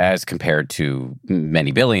as compared to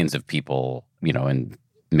many billions of people, and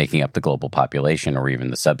making up the global population or even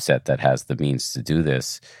the subset that has the means to do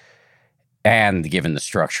this. And given the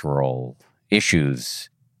structural issues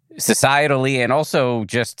societally and also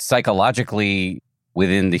just psychologically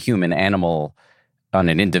within the human animal on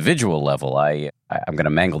an individual level, I'm going to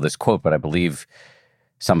mangle this quote, but I believe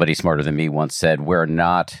somebody smarter than me once said, we're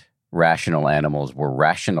not rational animals, we're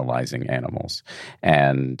rationalizing animals.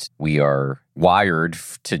 And we are wired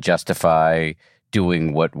to justify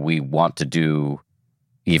doing what we want to do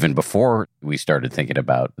even before we started thinking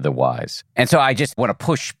about the whys. And so I just want to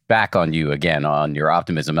push back on you again on your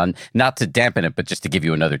optimism, not to dampen it, but just to give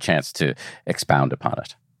you another chance to expound upon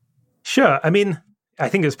it. Sure. I mean, I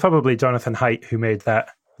think it's probably Jonathan Haidt who made that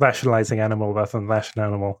rationalizing animal rather than rational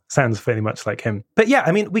animal. Sounds very much like him. But yeah,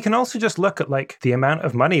 I mean, we can also just look at like the amount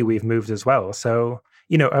of money we've moved as well. So,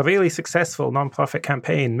 a really successful nonprofit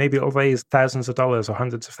campaign, maybe it'll raise thousands of dollars or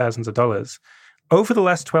hundreds of thousands of dollars. Over the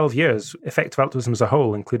last 12 years, effective altruism as a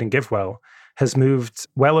whole, including GiveWell, has moved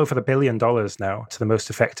well over $1 billion now to the most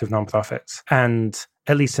effective nonprofits. And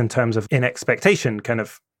at least in terms of in expectation, kind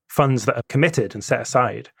of funds that are committed and set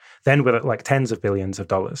aside, then we're at like tens of billions of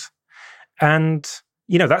dollars. And,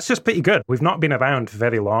 that's just pretty good. We've not been around for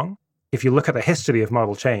very long. If you look at the history of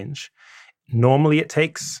model change, normally it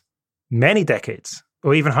takes many decades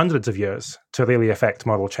or even hundreds of years to really affect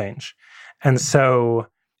model change. And so,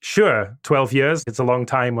 sure, 12 years, it's a long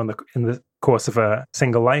time in the course of a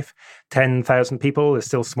single life. 10,000 people is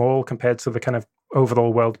still small compared to the kind of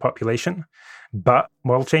overall world population. But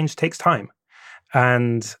model change takes time.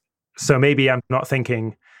 And so maybe I'm not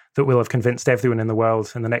thinking that we'll have convinced everyone in the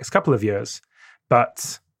world in the next couple of years.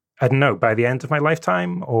 But I don't know, by the end of my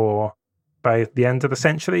lifetime or by the end of the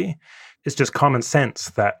century, it's just common sense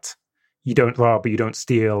that you don't rob, you don't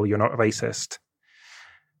steal, you're not racist.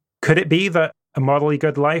 Could it be that a morally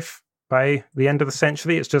good life by the end of the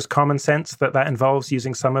century, it's just common sense that involves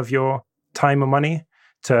using some of your time and money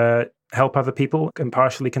to help other people,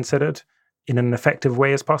 impartially considered, in an effective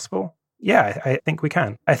way as possible? Yeah, I think we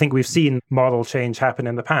can. I think we've seen moral change happen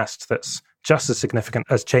in the past that's just as significant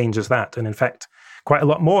as change as that, and in fact, quite a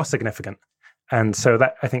lot more significant. And so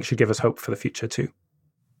that, I think, should give us hope for the future too.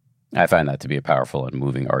 I find that to be a powerful and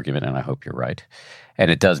moving argument, and I hope you're right.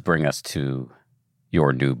 And it does bring us to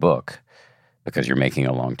your new book, because you're making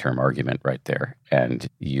a long-term argument right there. And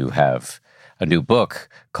you have a new book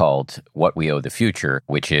called What We Owe the Future,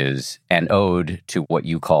 which is an ode to what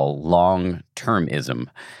you call long-termism.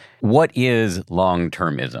 What is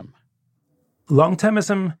long-termism?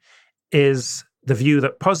 Long-termism is the view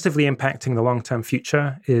that positively impacting the long-term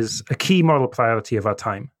future is a key moral priority of our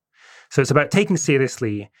time. So it's about taking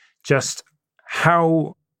seriously just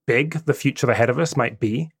how big the future ahead of us might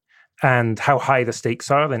be and how high the stakes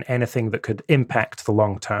are in anything that could impact the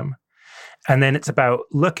long term. And then it's about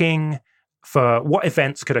looking for what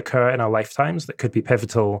events could occur in our lifetimes that could be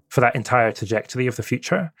pivotal for that entire trajectory of the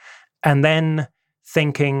future. And then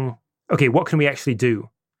thinking, okay, what can we actually do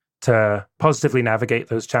to positively navigate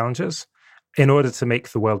those challenges in order to make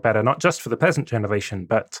the world better, not just for the present generation,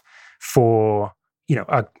 but for,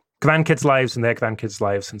 our grandkids' lives and their grandkids'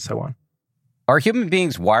 lives and so on. Are human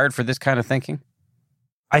beings wired for this kind of thinking?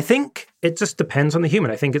 I think it just depends on the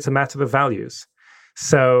human. I think it's a matter of values.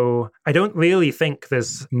 So I don't really think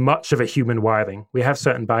there's much of a human wiring. We have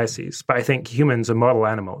certain biases, but I think humans are moral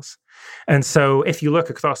animals. And so if you look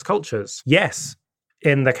across cultures, yes,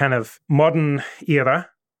 in the kind of modern era,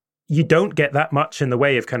 you don't get that much in the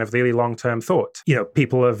way of kind of really long-term thought.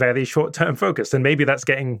 People are very short-term focused, and maybe that's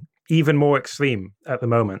getting even more extreme at the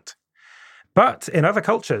moment. But in other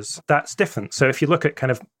cultures, that's different. So if you look at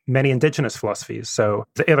kind of many indigenous philosophies, so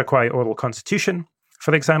the Iroquois Oral Constitution,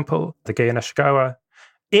 for example, the Gaya Nishikawa,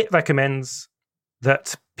 it recommends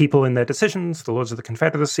that people in their decisions, the Lords of the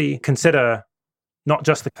Confederacy, consider not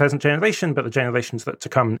just the present generation, but the generations that to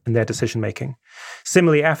come in their decision-making.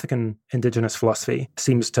 Similarly, African indigenous philosophy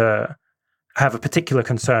seems to have a particular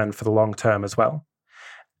concern for the long term as well.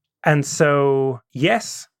 And so,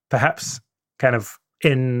 yes, perhaps kind of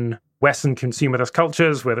in Western consumerist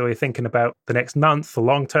cultures, we're really thinking about the next month. The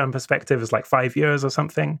long-term perspective is like 5 years or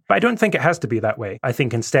something. But I don't think it has to be that way. I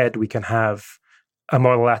think instead we can have a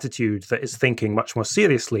moral attitude that is thinking much more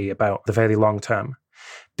seriously about the very long term.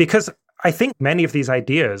 Because I think many of these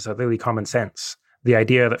ideas are really common sense. The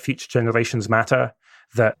idea that future generations matter,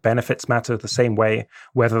 that benefits matter the same way,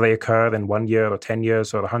 whether they occur in 1 year or 10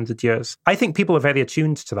 years or 100 years. I think people are very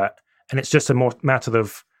attuned to that. And it's just a more matter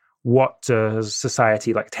of what does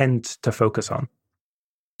society tend to focus on.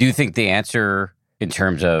 Do you think the answer in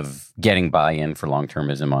terms of getting buy-in for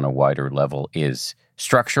long-termism on a wider level is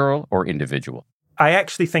structural or individual? I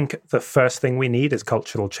actually think the first thing we need is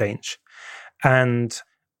cultural change. And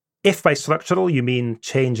if by structural you mean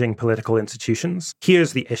changing political institutions,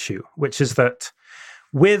 here's the issue, which is that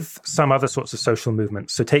with some other sorts of social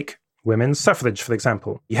movements, so take women's suffrage, for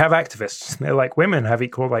example, you have activists, they're like, women have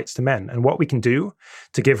equal rights to men. And what we can do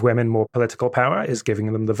to give women more political power is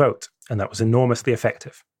giving them the vote. And that was enormously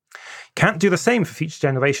effective. Can't do the same for future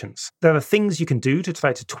generations. There are things you can do to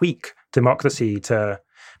try to tweak democracy, to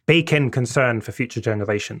bake in concern for future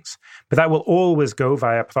generations. But that will always go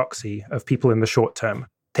via proxy of people in the short term,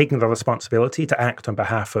 taking the responsibility to act on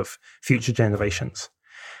behalf of future generations.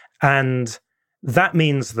 And that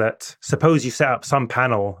means that suppose you set up some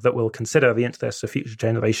panel that will consider the interests of future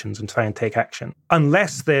generations and try and take action.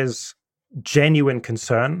 Unless there's genuine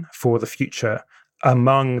concern for the future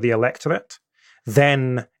among the electorate,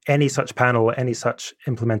 then any such panel, any such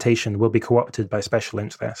implementation will be co-opted by special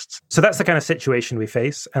interests. So that's the kind of situation we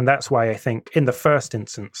face. And that's why I think in the first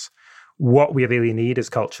instance, what we really need is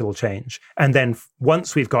cultural change. And then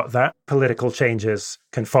once we've got that, political changes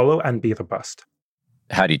can follow and be robust.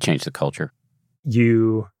 How do you change the culture?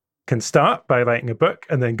 You can start by writing a book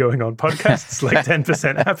and then going on podcasts like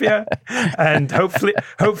 10% Happier. And hopefully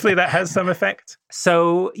that has some effect.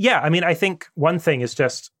 So yeah, I think one thing is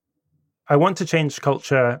just, I want to change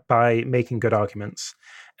culture by making good arguments.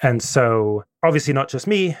 And so obviously not just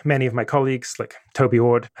me, many of my colleagues, like Toby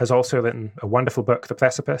Ord has also written a wonderful book, The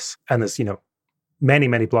Precipice. And there's, many,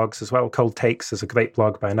 many blogs as well. Cold Takes is a great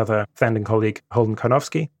blog by another friend and colleague, Holden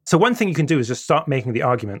Karnofsky. So one thing you can do is just start making the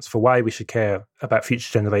arguments for why we should care about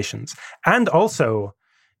future generations. And also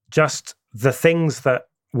just the things that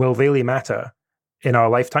will really matter in our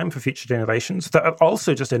lifetime for future generations that are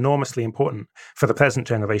also just enormously important for the present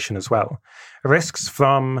generation as well. Risks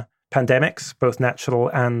from pandemics, both natural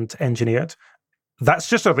and engineered, that's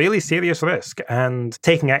just a really serious risk. And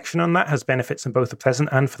taking action on that has benefits in both the present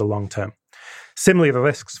and for the long term. Similarly, the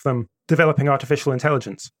risks from developing artificial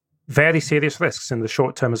intelligence, very serious risks in the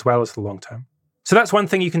short term as well as the long term. So that's one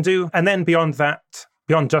thing you can do. And then beyond that,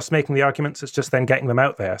 beyond just making the arguments, it's just then getting them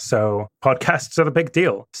out there. So podcasts are a big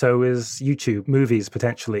deal. So is YouTube, movies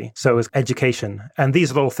potentially. So is education. And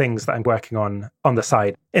these are all things that I'm working on the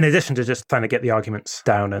side, in addition to just trying to get the arguments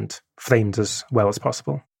down and framed as well as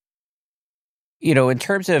possible. In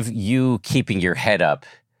terms of you keeping your head up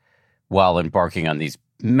while embarking on these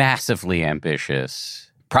massively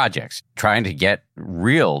ambitious projects, trying to get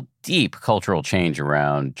real deep cultural change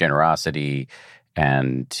around generosity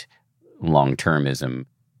and long-termism.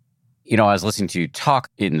 I was listening to you talk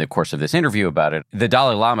in the course of this interview about it. The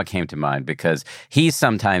Dalai Lama came to mind because he's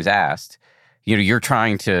sometimes asked, you're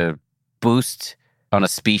trying to boost on a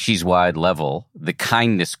species-wide level the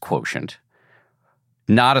kindness quotient,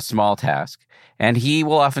 not a small task. And he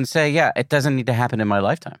will often say, yeah, it doesn't need to happen in my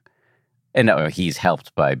lifetime. And no, he's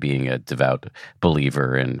helped by being a devout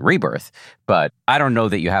believer in rebirth. But I don't know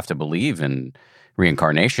that you have to believe in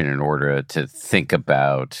reincarnation in order to think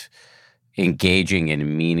about engaging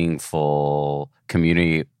in meaningful,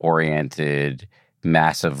 community-oriented,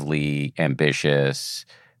 massively ambitious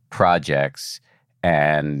projects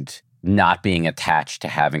and not being attached to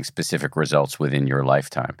having specific results within your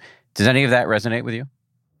lifetime. Does any of that resonate with you?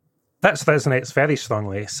 That resonates very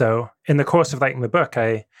strongly. So in the course of writing the book,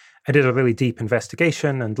 I did a really deep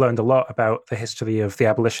investigation and learned a lot about the history of the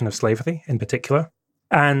abolition of slavery in particular.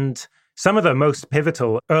 And some of the most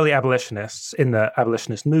pivotal early abolitionists in the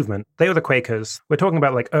abolitionist movement, they were the Quakers. We're talking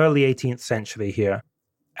about like early 18th century here.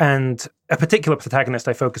 And a particular protagonist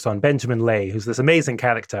I focus on, Benjamin Lay, who's this amazing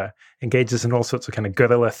character, engages in all sorts of kind of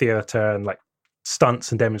guerrilla theater and like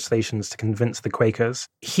stunts and demonstrations to convince the Quakers.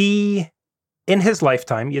 He, in his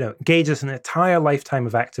lifetime, engages in an entire lifetime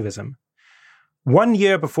of activism. 1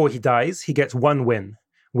 year before he dies, he gets one win,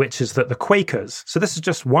 which is that the Quakers, so this is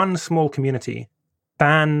just one small community,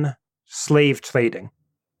 ban slave trading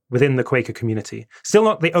within the Quaker community. Still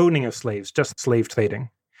not the owning of slaves, just slave trading.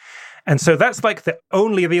 And so that's like the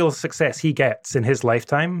only real success he gets in his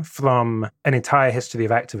lifetime from an entire history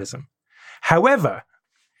of activism. However,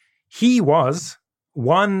 he was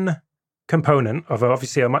one component of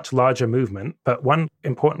obviously a much larger movement, but one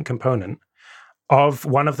important component of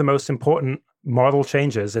one of the most important moral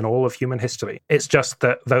changes in all of human history. It's just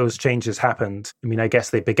that those changes happened. I mean, I guess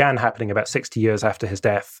they began happening about 60 years after his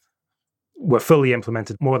death, were fully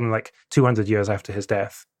implemented more than like 200 years after his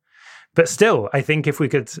death. But still, I think if we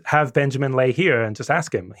could have Benjamin Lay here and just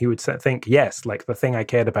ask him, he would think, yes, like the thing I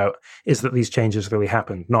cared about is that these changes really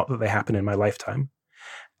happened, not that they happened in my lifetime.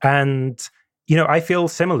 And, I feel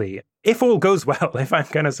similarly. If all goes well, if I'm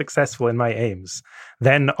kind of successful in my aims,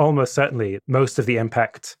 then almost certainly most of the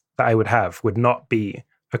impact that I would have would not be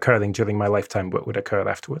occurring during my lifetime, but would occur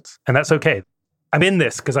afterwards. And that's okay. I'm in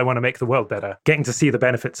this because I want to make the world better. Getting to see the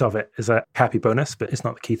benefits of it is a happy bonus, but it's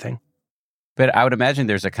not the key thing. But I would imagine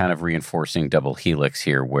there's a kind of reinforcing double helix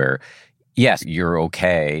here where, yes, you're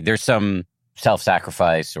okay. There's some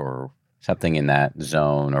self-sacrifice or something in that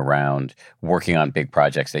zone around working on big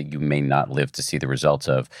projects that you may not live to see the results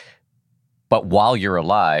of. But while you're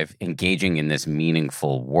alive, engaging in this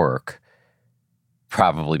meaningful work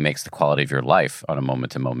probably makes the quality of your life on a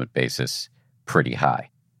moment-to-moment basis pretty high.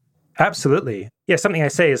 Absolutely. Yeah, something I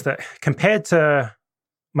say is that compared to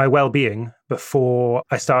my well-being before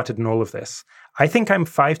I started in all of this, I think I'm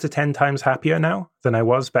 5 to 10 times happier now than I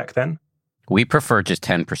was back then. We prefer just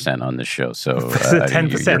 10% on this show. So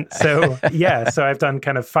 10%. So yeah, so I've done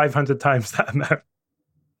kind of 500 times that amount.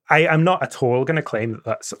 I'm not at all going to claim that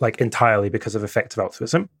that's like entirely because of effective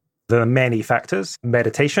altruism. There are many factors.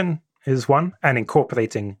 Meditation is one, and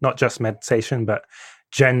incorporating not just meditation, but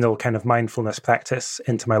general kind of mindfulness practice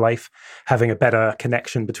into my life, having a better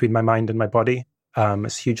connection between my mind and my body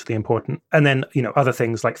is hugely important. And then, other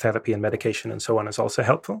things like therapy and medication and so on is also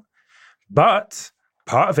helpful. But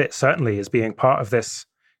part of it certainly is being part of this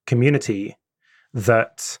community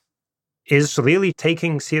that is really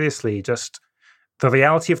taking seriously just the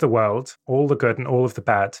reality of the world, all the good and all of the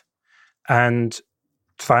bad, and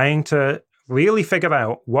trying to really figure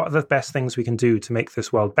out what are the best things we can do to make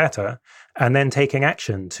this world better, and then taking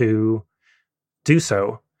action to do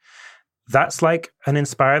so. That's like an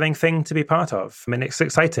inspiring thing to be part of. I mean, it's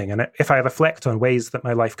exciting. And if I reflect on ways that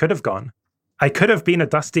my life could have gone, I could have been a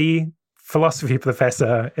dusty philosophy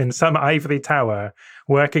professor in some ivory tower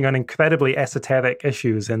working on incredibly esoteric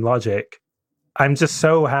issues in logic. I'm just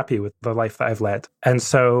so happy with the life that I've led. And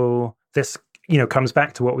so this, comes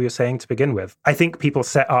back to what we were saying to begin with. I think people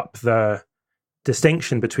set up the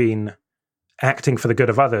distinction between acting for the good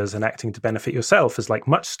of others and acting to benefit yourself is like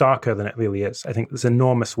much starker than it really is. I think there's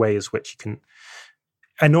enormous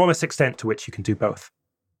extent to which you can do both.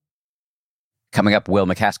 Coming up, Will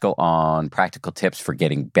MacAskill on practical tips for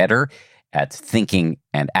getting better at thinking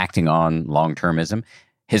and acting on long-termism,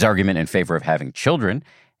 his argument in favor of having children,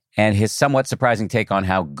 and his somewhat surprising take on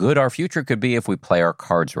how good our future could be if we play our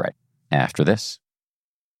cards right. After this.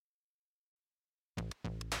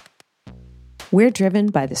 We're driven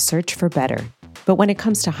by the search for better. But when it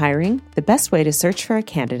comes to hiring, the best way to search for a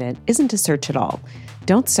candidate isn't to search at all.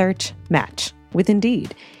 Don't search, match with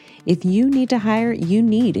Indeed. If you need to hire, you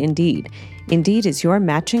need Indeed. Indeed is your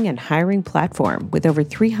matching and hiring platform with over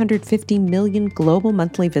 350 million global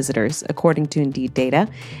monthly visitors, according to Indeed data,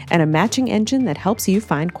 and a matching engine that helps you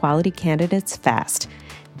find quality candidates fast.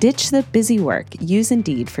 Ditch the busy work. Use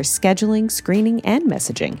Indeed for scheduling, screening, and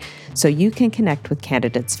messaging so you can connect with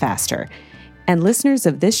candidates faster. And listeners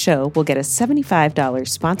of this show will get a $75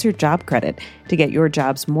 sponsored job credit to get your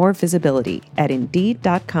jobs more visibility at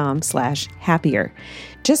Indeed.com/happier.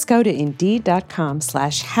 Just go to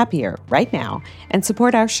Indeed.com/happier right now and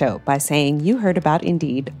support our show by saying you heard about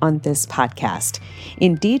Indeed on this podcast.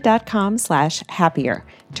 Indeed.com/happier.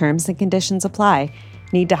 Terms and conditions apply.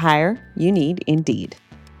 Need to hire? You need Indeed.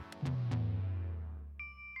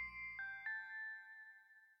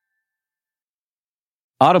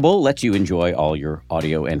 Audible lets you enjoy all your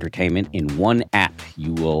audio entertainment in one app.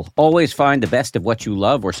 You will always find the best of what you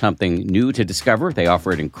love or something new to discover. They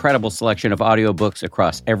offer an incredible selection of audiobooks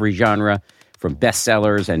across every genre, from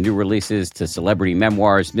bestsellers and new releases to celebrity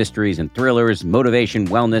memoirs, mysteries and thrillers, motivation,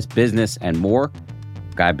 wellness, business, and more.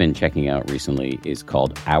 I've been checking out recently is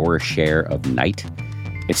called Our Share of Night.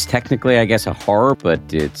 It's technically, I guess, a horror, but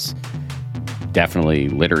it's definitely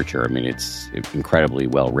literature. I mean, it's incredibly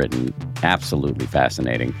well written, absolutely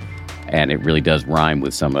fascinating, and it really does rhyme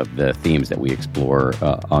with some of the themes that we explore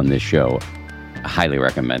on this show. I highly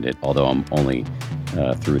recommend it, although I'm only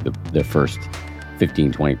through the first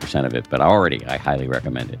 15-20% of it, but I highly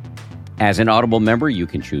recommend it. As an Audible member, you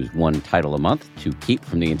can choose one title a month to keep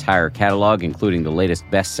from the entire catalog, including the latest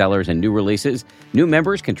bestsellers and new releases. New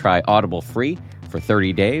members can try Audible free for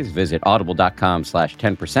 30 days. Visit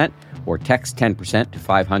audible.com/10% or text 10% to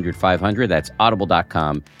 500-500. That's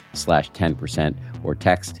audible.com/10% or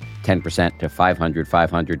text 10% to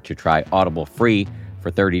 500-500 to try Audible free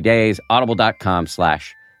for 30 days.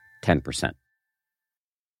 Audible.com/10%.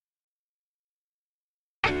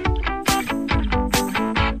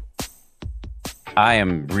 I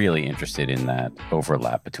am really interested in that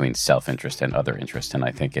overlap between self-interest and other interest, and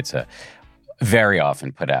I think it's a very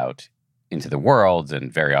often put out into the world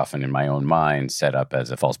and very often in my own mind set up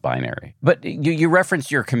as a false binary. But you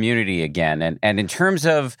referenced your community again, and in terms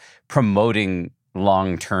of promoting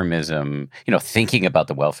long-termism, thinking about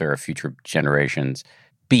the welfare of future generations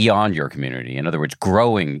beyond your community, in other words,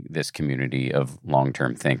 growing this community of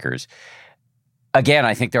long-term thinkers. Again,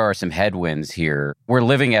 I think there are some headwinds here. We're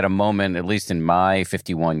living at a moment, at least in my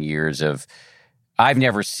 51 years of, I've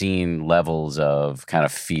never seen levels of kind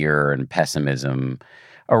of fear and pessimism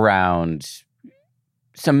around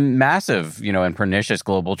some massive, and pernicious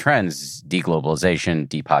global trends: deglobalization,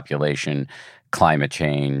 depopulation, climate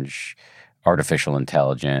change, artificial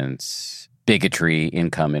intelligence, bigotry,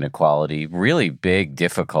 income inequality, really big,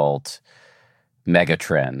 difficult mega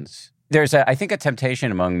trends. There's, I think, a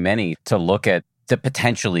temptation among many to look at the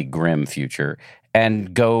potentially grim future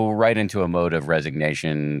and go right into a mode of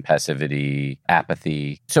resignation, passivity,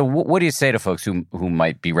 apathy. So what do you say to folks who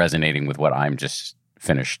might be resonating with what I'm just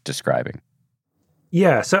finished describing?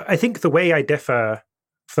 Yeah, so I think the way I differ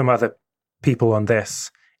from other people on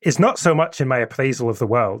this is not so much in my appraisal of the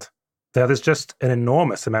world. There is just an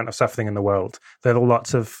enormous amount of suffering in the world. There are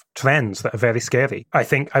lots of trends that are very scary. I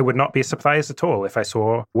think I would not be surprised at all if I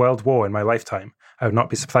saw world war in my lifetime. I would not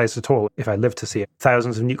be surprised at all if I lived to see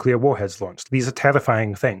thousands of nuclear warheads launched. These are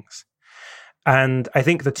terrifying things. And I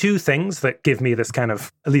think the two things that give me this kind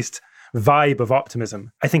of, at least, vibe of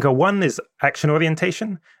optimism, I think one is action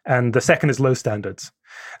orientation, and the second is low standards.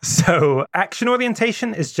 So action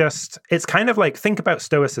orientation is just, it's kind of like, think about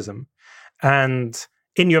stoicism. And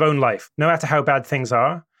in your own life, no matter how bad things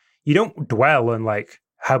are, you don't dwell on like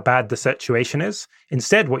how bad the situation is.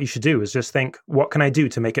 Instead, what you should do is just think, what can I do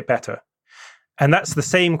to make it better? And that's the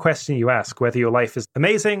same question you ask, whether your life is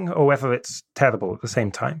amazing or whether it's terrible at the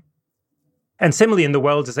same time. And similarly, in the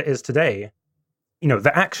world as it is today,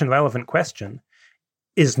 the action relevant question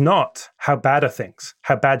is not how bad are things?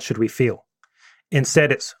 How bad should we feel?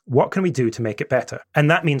 Instead, it's what can we do to make it better? And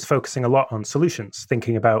that means focusing a lot on solutions,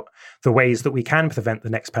 thinking about the ways that we can prevent the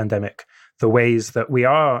next pandemic, the ways that we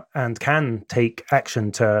are and can take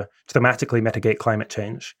action to dramatically mitigate climate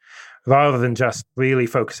change, rather than just really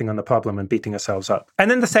focusing on the problem and beating ourselves up.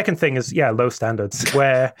 And then the second thing is, low standards,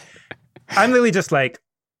 where I'm really just like,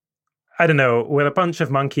 I don't know, we're a bunch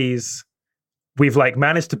of monkeys. We've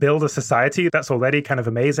managed to build a society that's already kind of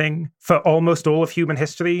amazing. For almost all of human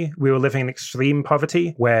history, we were living in extreme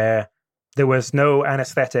poverty where there was no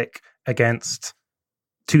anesthetic against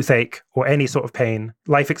toothache or any sort of pain.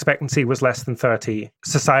 Life expectancy was less than 30.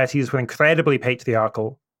 Societies were incredibly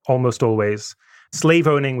patriarchal, almost always. Slave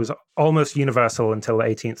owning was almost universal until the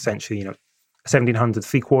 18th century. 1700s,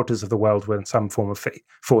 3/4 of the world were in some form of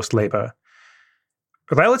forced labor.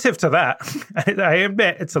 Relative to that, I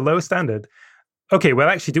admit it's a low standard. Okay, well,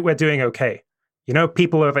 actually, we're doing okay.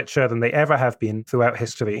 People are richer than they ever have been throughout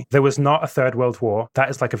history. There was not a third world war. That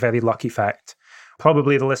is a very lucky fact.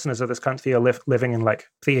 Probably the listeners of this country are living in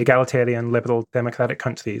pretty egalitarian, liberal, democratic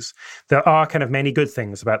countries. There are kind of many good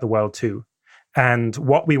things about the world too. And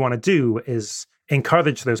what we want to do is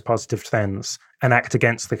encourage those positive trends and act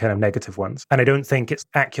against the kind of negative ones. And I don't think it's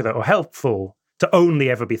accurate or helpful to only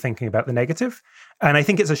ever be thinking about the negative. And I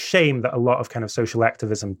think it's a shame that a lot of kind of social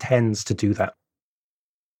activism tends to do that.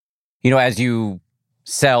 As you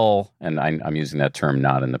sell, and I'm using that term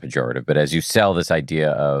not in the pejorative, but as you sell this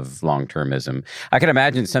idea of long-termism, I can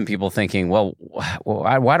imagine some people thinking, well,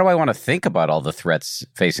 why do I want to think about all the threats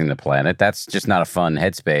facing the planet? That's just not a fun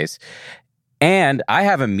headspace. And I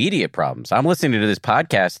have immediate problems. I'm listening to this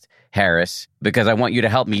podcast, Harris, because I want you to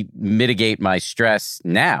help me mitigate my stress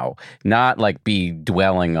now, not like be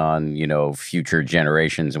dwelling on, future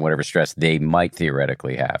generations and whatever stress they might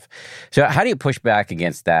theoretically have. So how do you push back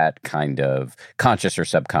against that kind of conscious or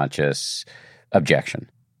subconscious objection?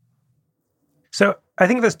 So I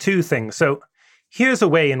think there's two things. So here's a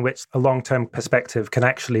way in which a long-term perspective can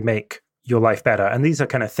actually make your life better. And these are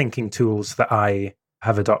kind of thinking tools that I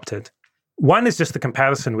have adopted. One is just the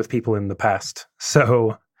comparison with people in the past.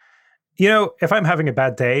 So, if I'm having a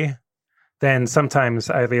bad day, then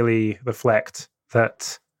sometimes I really reflect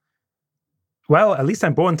that, well, at least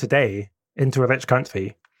I'm born today into a rich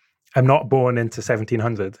country. I'm not born into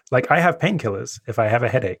 1700. Like, I have painkillers if I have a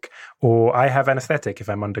headache, or I have anesthetic if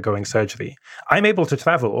I'm undergoing surgery. I'm able to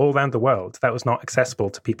travel all around the world. That was not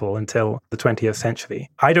accessible to people until the 20th century.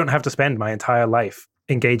 I don't have to spend my entire life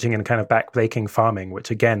engaging in kind of backbreaking farming,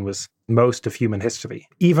 which again was most of human history.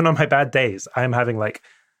 Even on my bad days, I'm having like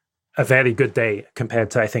a very good day compared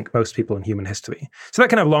to, I think, most people in human history. So that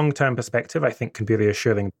kind of long-term perspective, I think, can be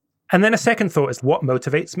reassuring. And then a second thought is what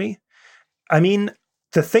motivates me? I mean,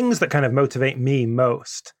 the things that kind of motivate me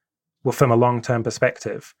most were from a long-term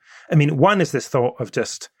perspective. I mean, one is this thought of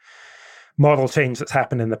just moral change that's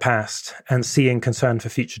happened in the past and seeing concern for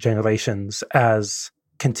future generations as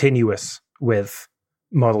continuous with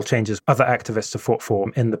moral changes other activists have fought for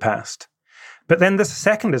in the past. But then the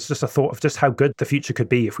second is just a thought of just how good the future could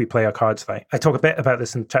be if we play our cards right. I talk a bit about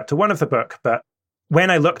this in chapter 1 of the book, but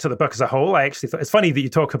when I looked at the book as a whole, I actually thought, it's funny that you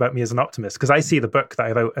talk about me as an optimist, because I see the book that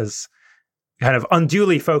I wrote as kind of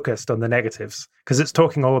unduly focused on the negatives, because it's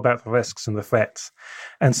talking all about the risks and the threats.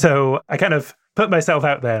 And so I kind of put myself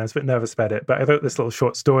out there, and I was a bit nervous about it, but I wrote this little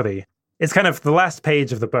short story. It's kind of the last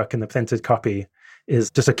page of the book in the printed copy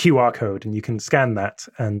is just a QR code, and you can scan that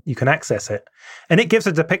and you can access it. And it gives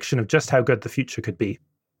a depiction of just how good the future could be,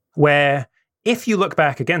 where if you look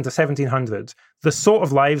back again to 1700, the sort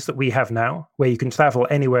of lives that we have now, where you can travel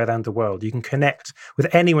anywhere around the world, you can connect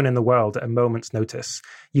with anyone in the world at a moment's notice,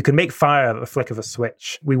 you can make fire at the flick of a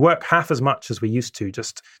switch, we work half as much as we used to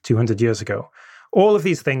just 200 years ago. All of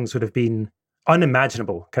these things would have been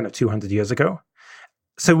unimaginable kind of 200 years ago.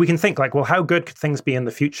 So we can think like, well, how good could things be in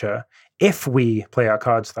the future if we play our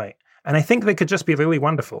cards right? And I think they could just be really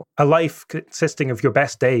wonderful. A life consisting of your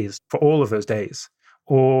best days for all of those days,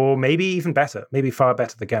 or maybe even better, maybe far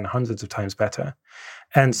better, again, hundreds of times better.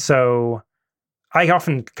 And so I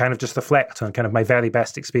often kind of just reflect on kind of my very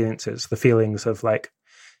best experiences, the feelings of like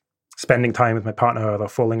spending time with my partner or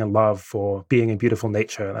falling in love or being in beautiful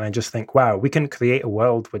nature. And I just think, wow, we can create a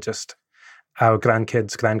world where just our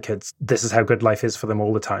grandkids, this is how good life is for them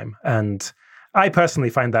all the time. And I personally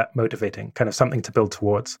find that motivating, kind of something to build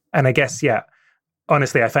towards. And I guess, yeah,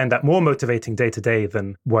 honestly, I find that more motivating day to day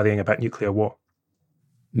than worrying about nuclear war.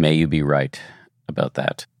 May you be right about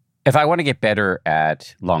that. If I want to get better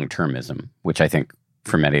at long-termism, which I think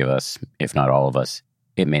for many of us, if not all of us,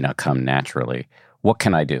 it may not come naturally, what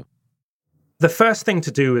can I do? The first thing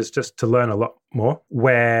to do is just to learn a lot more,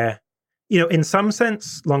 where, in some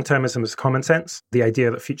sense, long-termism is common sense, the idea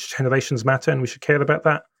that future generations matter and we should care about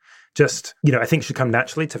that. Just, I think should come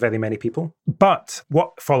naturally to very many people. But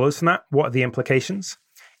what follows from that? What are the implications?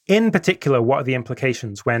 In particular, what are the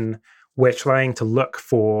implications when we're trying to look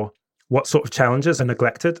for what sort of challenges are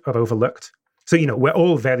neglected or overlooked? So, we're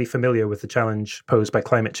all very familiar with the challenge posed by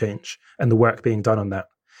climate change and the work being done on that.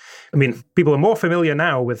 I mean, people are more familiar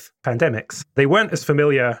now with pandemics. They weren't as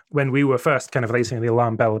familiar when we were first kind of raising the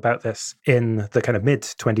alarm bell about this in the kind of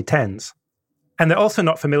mid-2010s. And they're also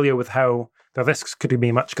not familiar with how the risks could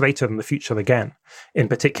be much greater in the future again, in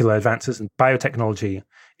particular advances in biotechnology,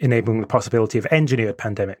 enabling the possibility of engineered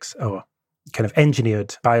pandemics or kind of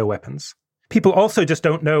engineered bioweapons. People also just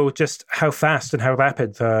don't know just how fast and how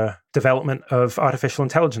rapid the development of artificial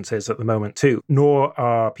intelligence is at the moment too, nor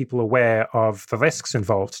are people aware of the risks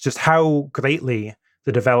involved, just how greatly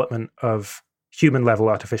the development of human-level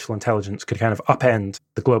artificial intelligence could kind of upend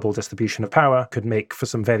the global distribution of power, could make for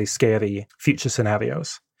some very scary future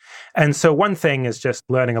scenarios. And so one thing is just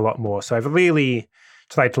learning a lot more. So I've really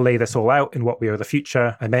tried to lay this all out in What We Owe the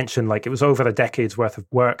Future. I mentioned it was over a decade's worth of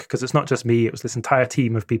work, because it's not just me, it was this entire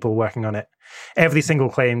team of people working on it. Every single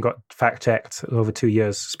claim got fact-checked, over 2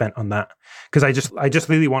 years spent on that, because I just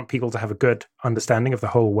really want people to have a good understanding of the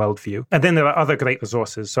whole worldview. And then there are other great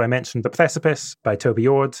resources. So I mentioned The Precipice by Toby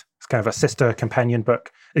Ord. It's kind of a sister companion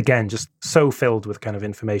book. Again, just so filled with kind of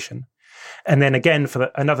information. And then again, for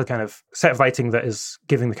another kind of set of writing that is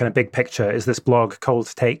giving the kind of big picture is this blog,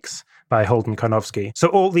 Cold Takes, by Holden Karnofsky. So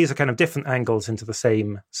all these are kind of different angles into the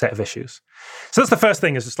same set of issues. So that's the first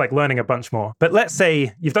thing, is just like learning a bunch more. But let's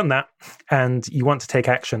say you've done that and you want to take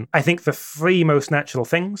action. I think the three most natural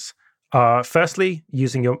things are, firstly,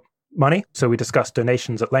 using your money. So we discussed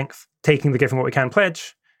donations at length, taking the Giving What We Can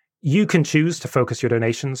pledge. You can choose to focus your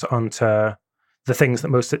donations onto the things that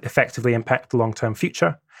most effectively impact the long-term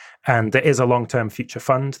future. And there is a long-term future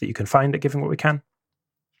fund that you can find at Giving What We Can.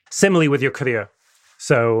 Similarly with your career.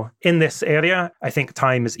 So in this area, I think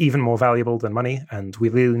time is even more valuable than money. And we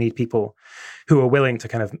really need people who are willing to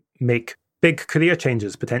kind of make big career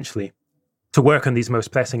changes, potentially, to work on these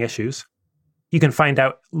most pressing issues. You can find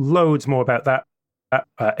out loads more about that at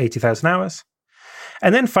 80,000 Hours.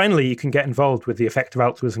 And then finally, you can get involved with the Effective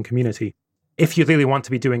Altruism community. If you really want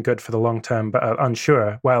to be doing good for the long term but are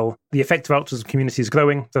unsure, well, the Effective Altruism community is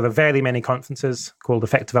growing. There are very many conferences called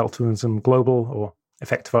Effective Altruism Global, or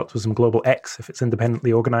Effective Altruism Global X if it's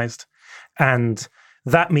independently organized. And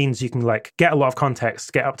that means you can like get a lot of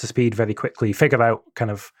context, get up to speed very quickly, figure out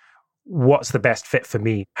kind of what's the best fit for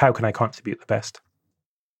me? How can I contribute the best?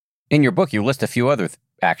 In your book, you list a few other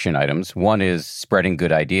action items. One is spreading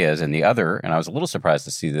good ideas, and the other, and I was a little surprised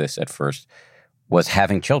to see this at first, was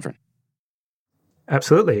having children.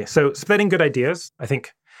 Absolutely. So spreading good ideas, I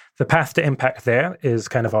think the path to impact there is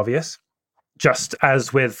kind of obvious. Just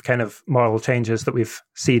as with kind of moral changes that we've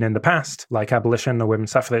seen in the past, like abolition or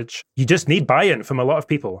women's suffrage, you just need buy-in from a lot of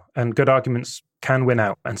people, and good arguments can win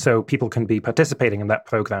out. And so people can be participating in that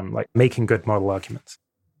program, like making good moral arguments.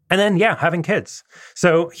 And then, having kids.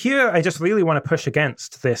 So here, I just really want to push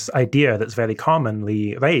against this idea that's very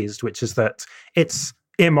commonly raised, which is that it's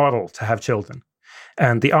immoral to have children.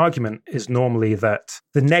 And the argument is normally that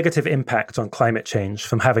the negative impact on climate change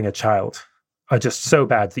from having a child are just so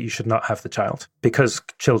bad that you should not have the child, because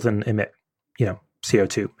children emit,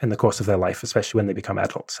 CO2 in the course of their life, especially when they become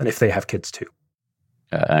adults, and if they have kids too.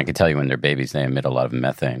 I can tell you when they're babies, they emit a lot of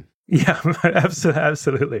methane. Yeah,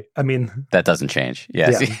 absolutely. I mean, that doesn't change.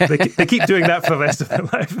 Yes. Yeah, they keep doing that for the rest of their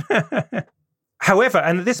life. However,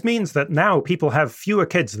 and this means that now people have fewer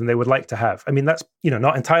kids than they would like to have. I mean, that's,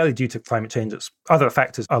 not entirely due to climate changes. Other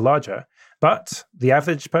factors are larger, but the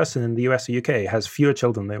average person in the US or UK has fewer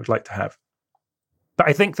children than they would like to have. But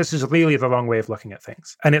I think this is really the wrong way of looking at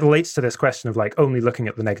things. And it relates to this question of like only looking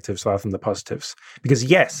at the negatives rather than the positives. Because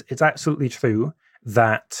yes, it's absolutely true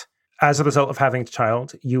that as a result of having a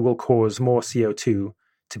child, you will cause more CO2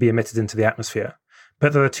 to be emitted into the atmosphere.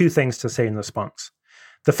 But there are two things to say in response.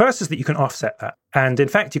 The first is that you can offset that. And in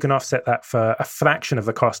fact, you can offset that for a fraction of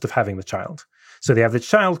the cost of having the child. So the average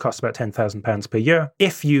child costs about £10,000 per year.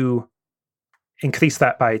 If you increase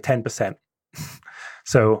that by 10%,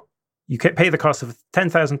 so you pay the cost of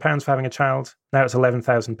 £10,000 for having a child. Now it's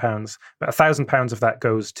 £11,000. But £1,000 of that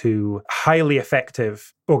goes to highly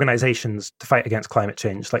effective organizations to fight against climate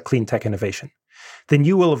change, like clean tech innovation. Then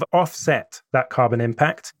you will have offset that carbon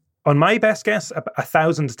impact, on my best guess,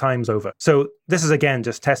 1,000 times over. So this is, again,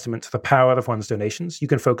 just testament to the power of one's donations. You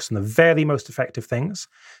can focus on the very most effective things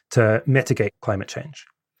to mitigate climate change.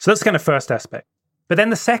 So that's kind of first aspect. But then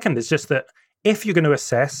the second is just that if you're going to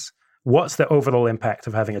assess what's the overall impact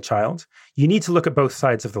of having a child, you need to look at both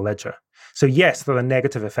sides of the ledger. So yes, there are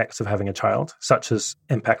negative effects of having a child, such as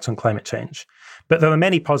impacts on climate change, but there are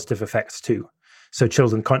many positive effects too. So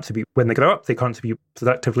children contribute, when they grow up, they contribute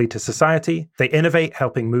productively to society. They innovate,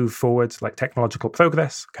 helping move forward like technological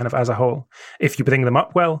progress, kind of as a whole. If you bring them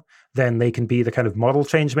up well, then they can be the kind of model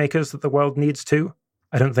change makers that the world needs too.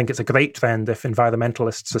 I don't think it's a great trend if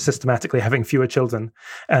environmentalists are systematically having fewer children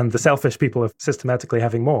and the selfish people are systematically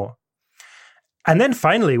having more. And then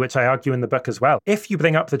finally, which I argue in the book as well, if you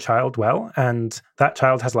bring up the child well and that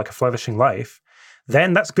child has like a flourishing life,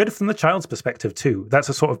 then that's good from the child's perspective too. That's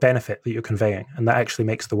a sort of benefit that you're conveying, and that actually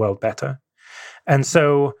makes the world better. And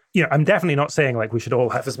so, I'm definitely not saying like we should all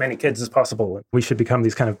have as many kids as possible. We should become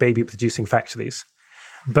these kind of baby producing factories.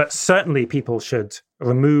 But certainly people should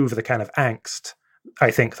remove the kind of angst, I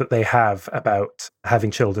think, that they have about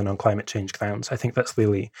having children on climate change grounds. I think that's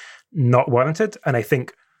really not warranted. And I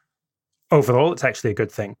think overall, it's actually a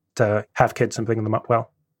good thing to have kids and bring them up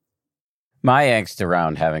well. My angst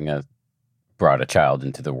around having brought a child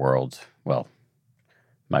into the world, well,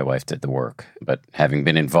 my wife did the work, but having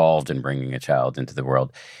been involved in bringing a child into the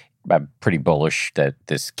world, I'm pretty bullish that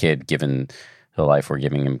this kid, given the life we're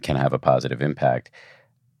giving him, can have a positive impact.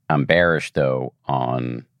 I'm bearish, though,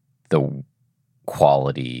 on the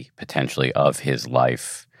quality, potentially, of his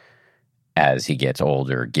life as he gets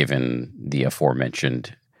older, given the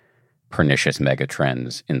aforementioned pernicious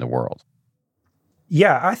megatrends in the world.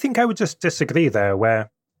 Yeah, I think I would just disagree there, where,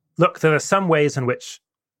 look, there are some ways in which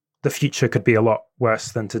the future could be a lot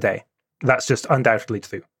worse than today. That's just undoubtedly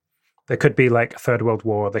true. There could be like a third world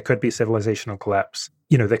war. There could be civilizational collapse.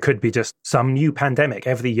 There could be just some new pandemic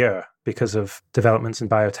every year because of developments in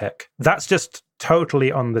biotech. That's just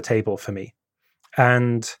totally on the table for me.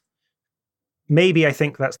 And maybe I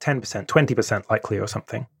think that's 10%, 20% likely or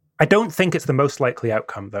something. I don't think it's the most likely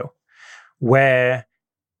outcome, though, where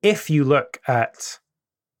if you look at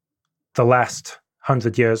the last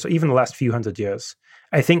 100 years, or even the last few hundred years,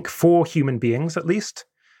 I think for human beings, at least,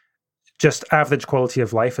 just average quality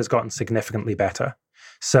of life has gotten significantly better.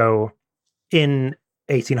 So in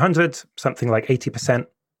 1800, something like 80%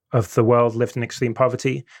 of the world lived in extreme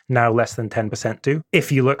poverty. Now less than 10% do.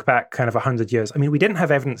 If you look back kind of 100 years, I mean, we didn't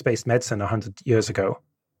have evidence-based medicine 100 years ago,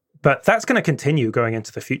 but that's going to continue going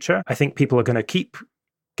into the future. I think people are going to keep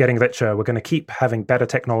getting richer. We're going to keep having better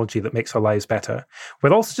technology that makes our lives better.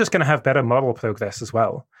 We're also just going to have better moral progress as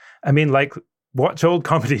well. I mean, like, watch old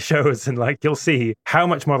comedy shows and like you'll see how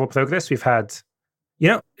much moral progress we've had.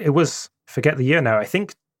 It was, forget the year now, I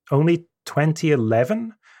think only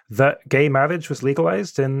 2011 that gay marriage was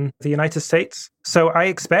legalized in the United States. So I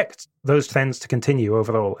expect those trends to continue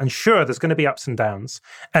overall. And sure, there's going to be ups and downs.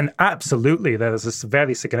 And absolutely, there's this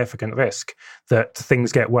very significant risk that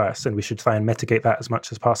things get worse, and we should try and mitigate that as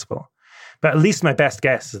much as possible. But at least my best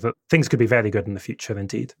guess is that things could be very good in the future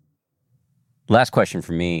indeed. Last question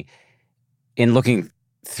for me. In looking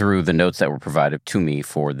through the notes that were provided to me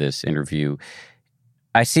for this interview,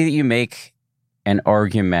 I see that you make an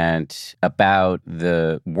argument about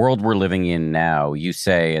the world we're living in now. You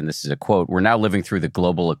say, and this is a quote, "We're now living through the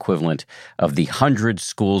global equivalent of the 100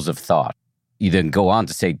 schools of thought." You then go on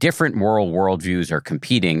to say, different moral worldviews are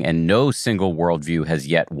competing and no single worldview has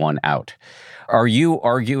yet won out. Are you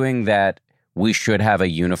arguing that we should have a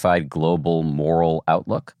unified global moral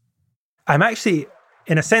outlook? I'm actually,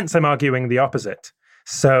 in a sense, I'm arguing the opposite.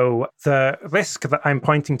 So the risk that I'm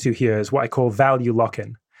pointing to here is what I call value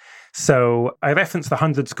lock-in. So I referenced the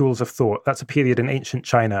 100 schools of thought. That's a period in ancient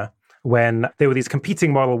China when there were these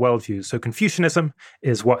competing moral worldviews. So Confucianism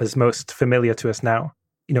is what is most familiar to us now.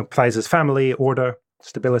 Prizes family, order,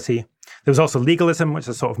 stability. There was also legalism, which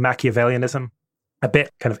is sort of Machiavellianism, a bit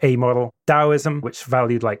kind of amoral. Taoism, which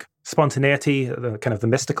valued like spontaneity, kind of the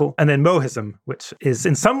mystical. And then Mohism, which is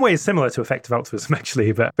in some ways similar to effective altruism,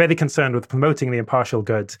 actually, but very concerned with promoting the impartial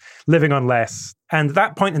good, living on less. And at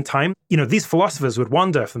that point in time, these philosophers would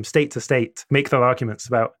wander from state to state, make their arguments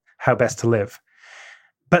about how best to live.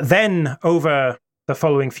 But then over the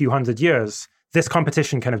following few hundred years, this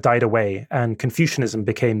competition kind of died away, and Confucianism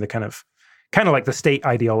became the kind of like the state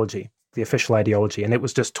ideology, the official ideology, and it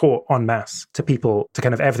was just taught en masse to people, to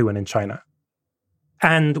kind of everyone in China.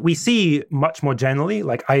 And we see much more generally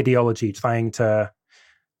like ideology trying to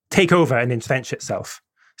take over and entrench itself.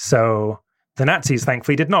 So the Nazis,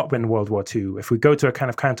 thankfully, did not win World War II. If we go to a kind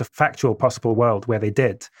of counterfactual possible world where they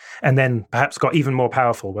did, and then perhaps got even more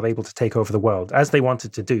powerful, were able to take over the world, as they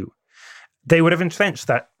wanted to do, they would have entrenched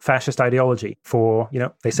that fascist ideology for,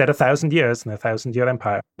 they said 1,000 years in their 1,000-year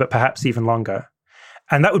empire, but perhaps even longer.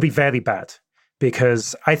 And that would be very bad,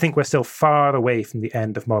 because I think we're still far away from the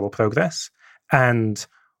end of moral progress. And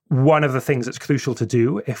one of the things that's crucial to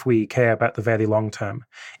do if we care about the very long term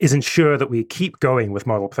is ensure that we keep going with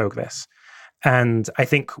moral progress. And I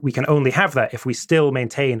think we can only have that if we still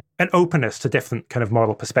maintain an openness to different kind of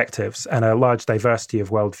moral perspectives and a large diversity of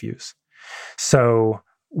worldviews. So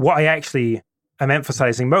what I actually am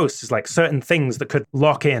emphasizing most is like certain things that could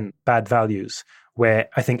lock in bad values, where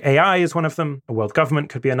I think AI is one of them, a world government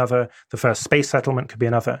could be another, the first space settlement could be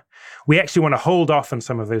another. We actually want to hold off on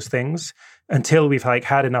some of those things until we've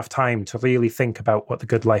had enough time to really think about what the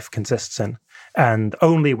good life consists in. And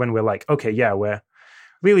only when we're like, okay, yeah, we're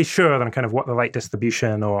really sure on kind of what the right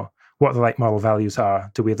distribution or what the right moral values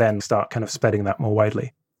are, do we then start kind of spreading that more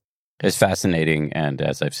widely. It's fascinating and,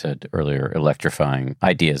 as I've said earlier, electrifying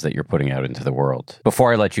ideas that you're putting out into the world.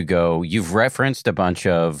 Before I let you go, you've referenced a bunch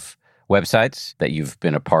of websites that you've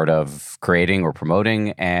been a part of creating or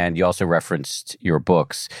promoting, and you also referenced your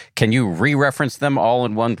books. Can you re-reference them all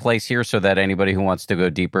in one place here so that anybody who wants to go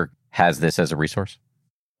deeper has this as a resource?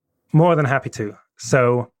 More than happy to.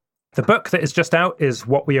 So the book that is just out is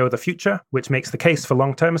What We Owe the Future, which makes the case for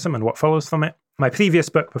long-termism and what follows from it. My previous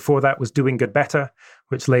book before that was Doing Good Better,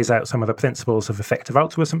 which lays out some of the principles of effective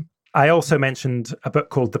altruism. I also mentioned a book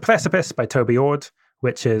called The Precipice by Toby Ord,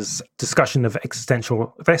 which is discussion of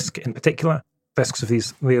existential risk, in particular, risks of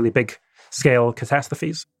these really big-scale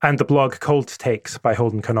catastrophes, and the blog Cold Takes by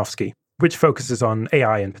Holden Karnofsky, which focuses on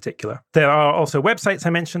AI in particular. There are also websites I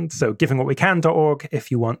mentioned, so givingwhatwecan.org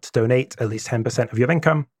if you want to donate at least 10% of your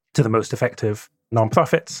income to the most effective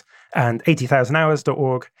nonprofits, and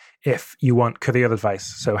 80,000hours.org if you want career advice.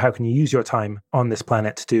 So how can you use your time on this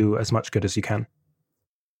planet to do as much good as you can?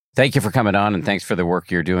 Thank you for coming on, and thanks for the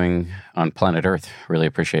work you're doing on planet Earth. Really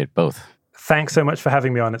appreciate both. Thanks so much for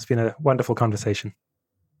having me on. It's been a wonderful conversation.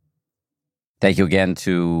 Thank you again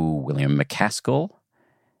to William MacAskill.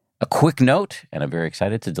 A quick note, and I'm very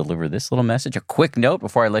excited to deliver this little message. A quick note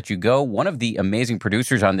before I let you go. One of the amazing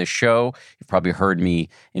producers on this show, you've probably heard me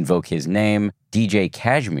invoke his name, DJ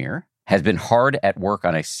Kashmir, has been hard at work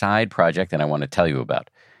on a side project that I want to tell you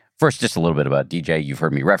about. First, just a little bit about DJ. You've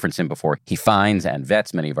heard me reference him before. He finds and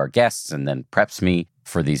vets many of our guests and then preps me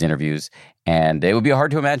for these interviews. And it would be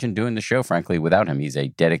hard to imagine doing the show, frankly, without him. He's a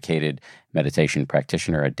dedicated meditation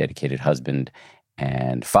practitioner, a dedicated husband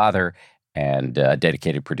and father, and a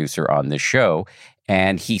dedicated producer on this show.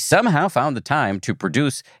 And he somehow found the time to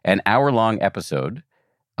produce an hour-long episode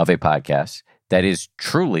of a podcast that is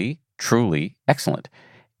truly, truly excellent.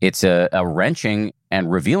 It's a wrenching and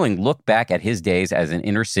revealing look back at his days as an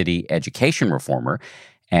inner-city education reformer,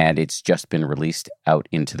 and it's just been released out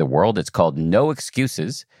into the world. It's called No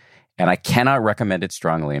Excuses, and I cannot recommend it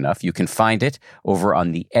strongly enough. You can find it over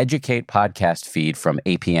on the Educate podcast feed from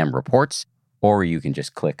APM Reports, or you can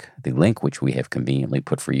just click the link, which we have conveniently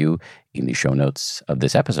put for you in the show notes of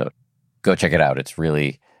this episode. Go check it out. It's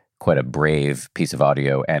really quite a brave piece of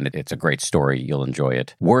audio, and it's a great story. You'll enjoy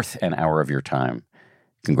it. Worth an hour of your time.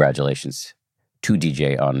 Congratulations to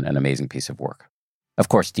DJ on an amazing piece of work. Of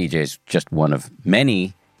course, DJ is just one of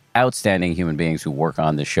many outstanding human beings who work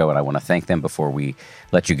on this show, and I want to thank them before we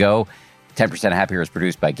let you go. 10% Happier is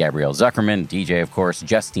produced by Gabrielle Zuckerman, DJ, of course,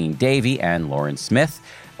 Justine Davey, and Lauren Smith.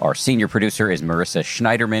 Our senior producer is Marissa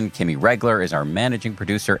Schneiderman. Kimmy Regler is our managing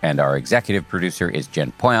producer, and our executive producer is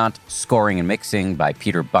Jen Poyant. Scoring and mixing by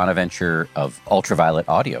Peter Bonaventure of Ultraviolet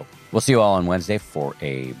Audio. We'll see you all on Wednesday for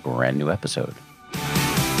a brand new episode.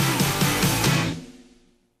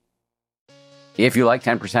 If you like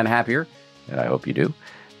 10% Happier, and I hope you do,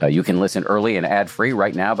 you can listen early and ad-free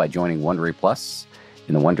right now by joining Wondery Plus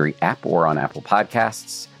in the Wondery app or on Apple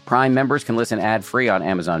Podcasts. Prime members can listen ad-free on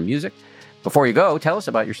Amazon Music. Before you go, tell us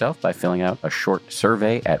about yourself by filling out a short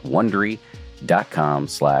survey at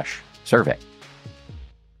Wondery.com/survey.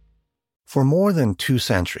 For more than 2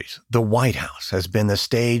 centuries, the White House has been the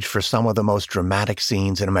stage for some of the most dramatic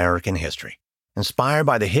scenes in American history. Inspired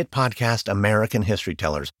by the hit podcast American History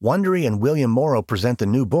Tellers, Wondery and William Morrow present the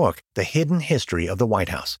new book, The Hidden History of the White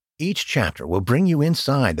House. Each chapter will bring you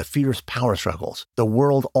inside the fierce power struggles, the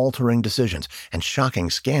world-altering decisions, and shocking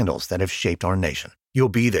scandals that have shaped our nation. You'll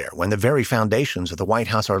be there when the very foundations of the White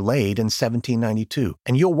House are laid in 1792,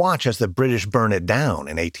 and you'll watch as the British burn it down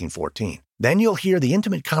in 1814. Then you'll hear the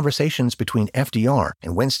intimate conversations between FDR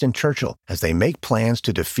and Winston Churchill as they make plans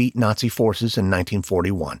to defeat Nazi forces in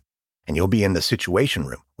 1941. And you'll be in the Situation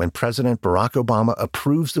Room when President Barack Obama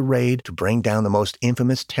approves the raid to bring down the most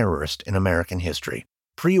infamous terrorist in American history.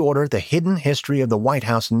 Pre-order The Hidden History of the White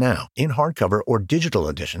House now in hardcover or digital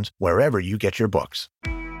editions wherever you get your books.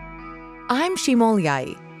 I'm Shimol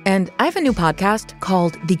Yai, and I have a new podcast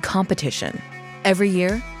called The Competition. Every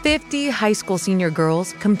year, 50 high school senior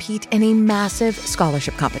girls compete in a massive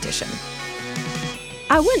scholarship competition.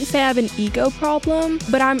 I wouldn't say I have an ego problem,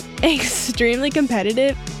 but I'm extremely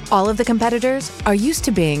competitive. All of the competitors are used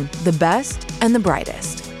to being the best and the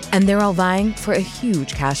brightest, and they're all vying for a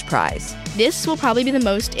huge cash prize. This will probably be the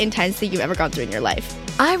most intense thing you've ever gone through in your life.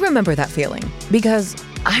 I remember that feeling because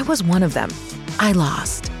I was one of them. I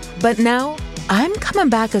lost. But now I'm coming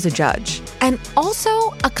back as a judge and also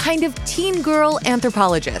a kind of teen girl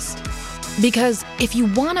anthropologist. Because if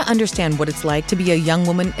you want to understand what it's like to be a young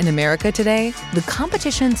woman in America today, the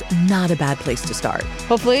competition's not a bad place to start.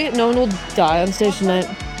 Hopefully no one will die on stage tonight.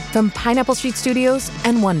 From Pineapple Street Studios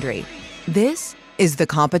and Wondery, this is The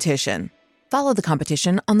Competition. Follow The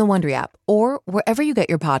Competition on the Wondery app or wherever you get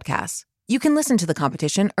your podcasts. You can listen to The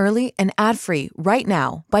Competition early and ad-free right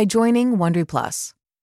now by joining Wondery Plus.